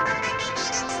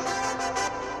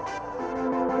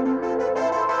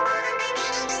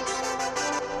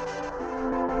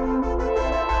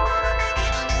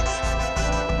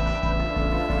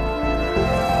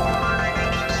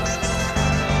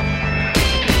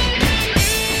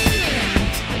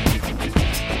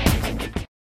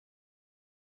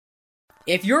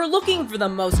 If you're looking for the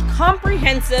most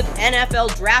comprehensive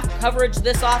NFL draft coverage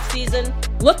this offseason,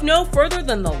 look no further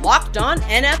than the Locked On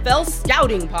NFL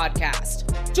Scouting Podcast.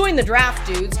 Join the draft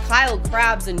dudes, Kyle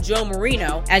Krabs and Joe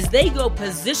Marino, as they go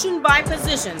position by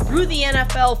position through the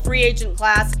NFL free agent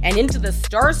class and into the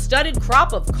star-studded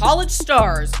crop of college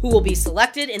stars who will be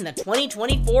selected in the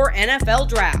 2024 NFL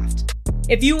Draft.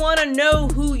 If you want to know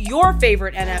who your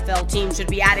favorite NFL team should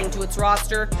be adding to its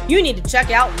roster, you need to check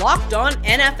out Locked On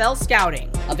NFL Scouting,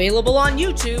 available on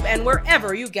YouTube and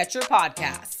wherever you get your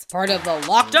podcasts. Part of the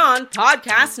Locked On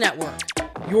Podcast Network,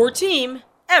 your team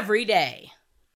every day.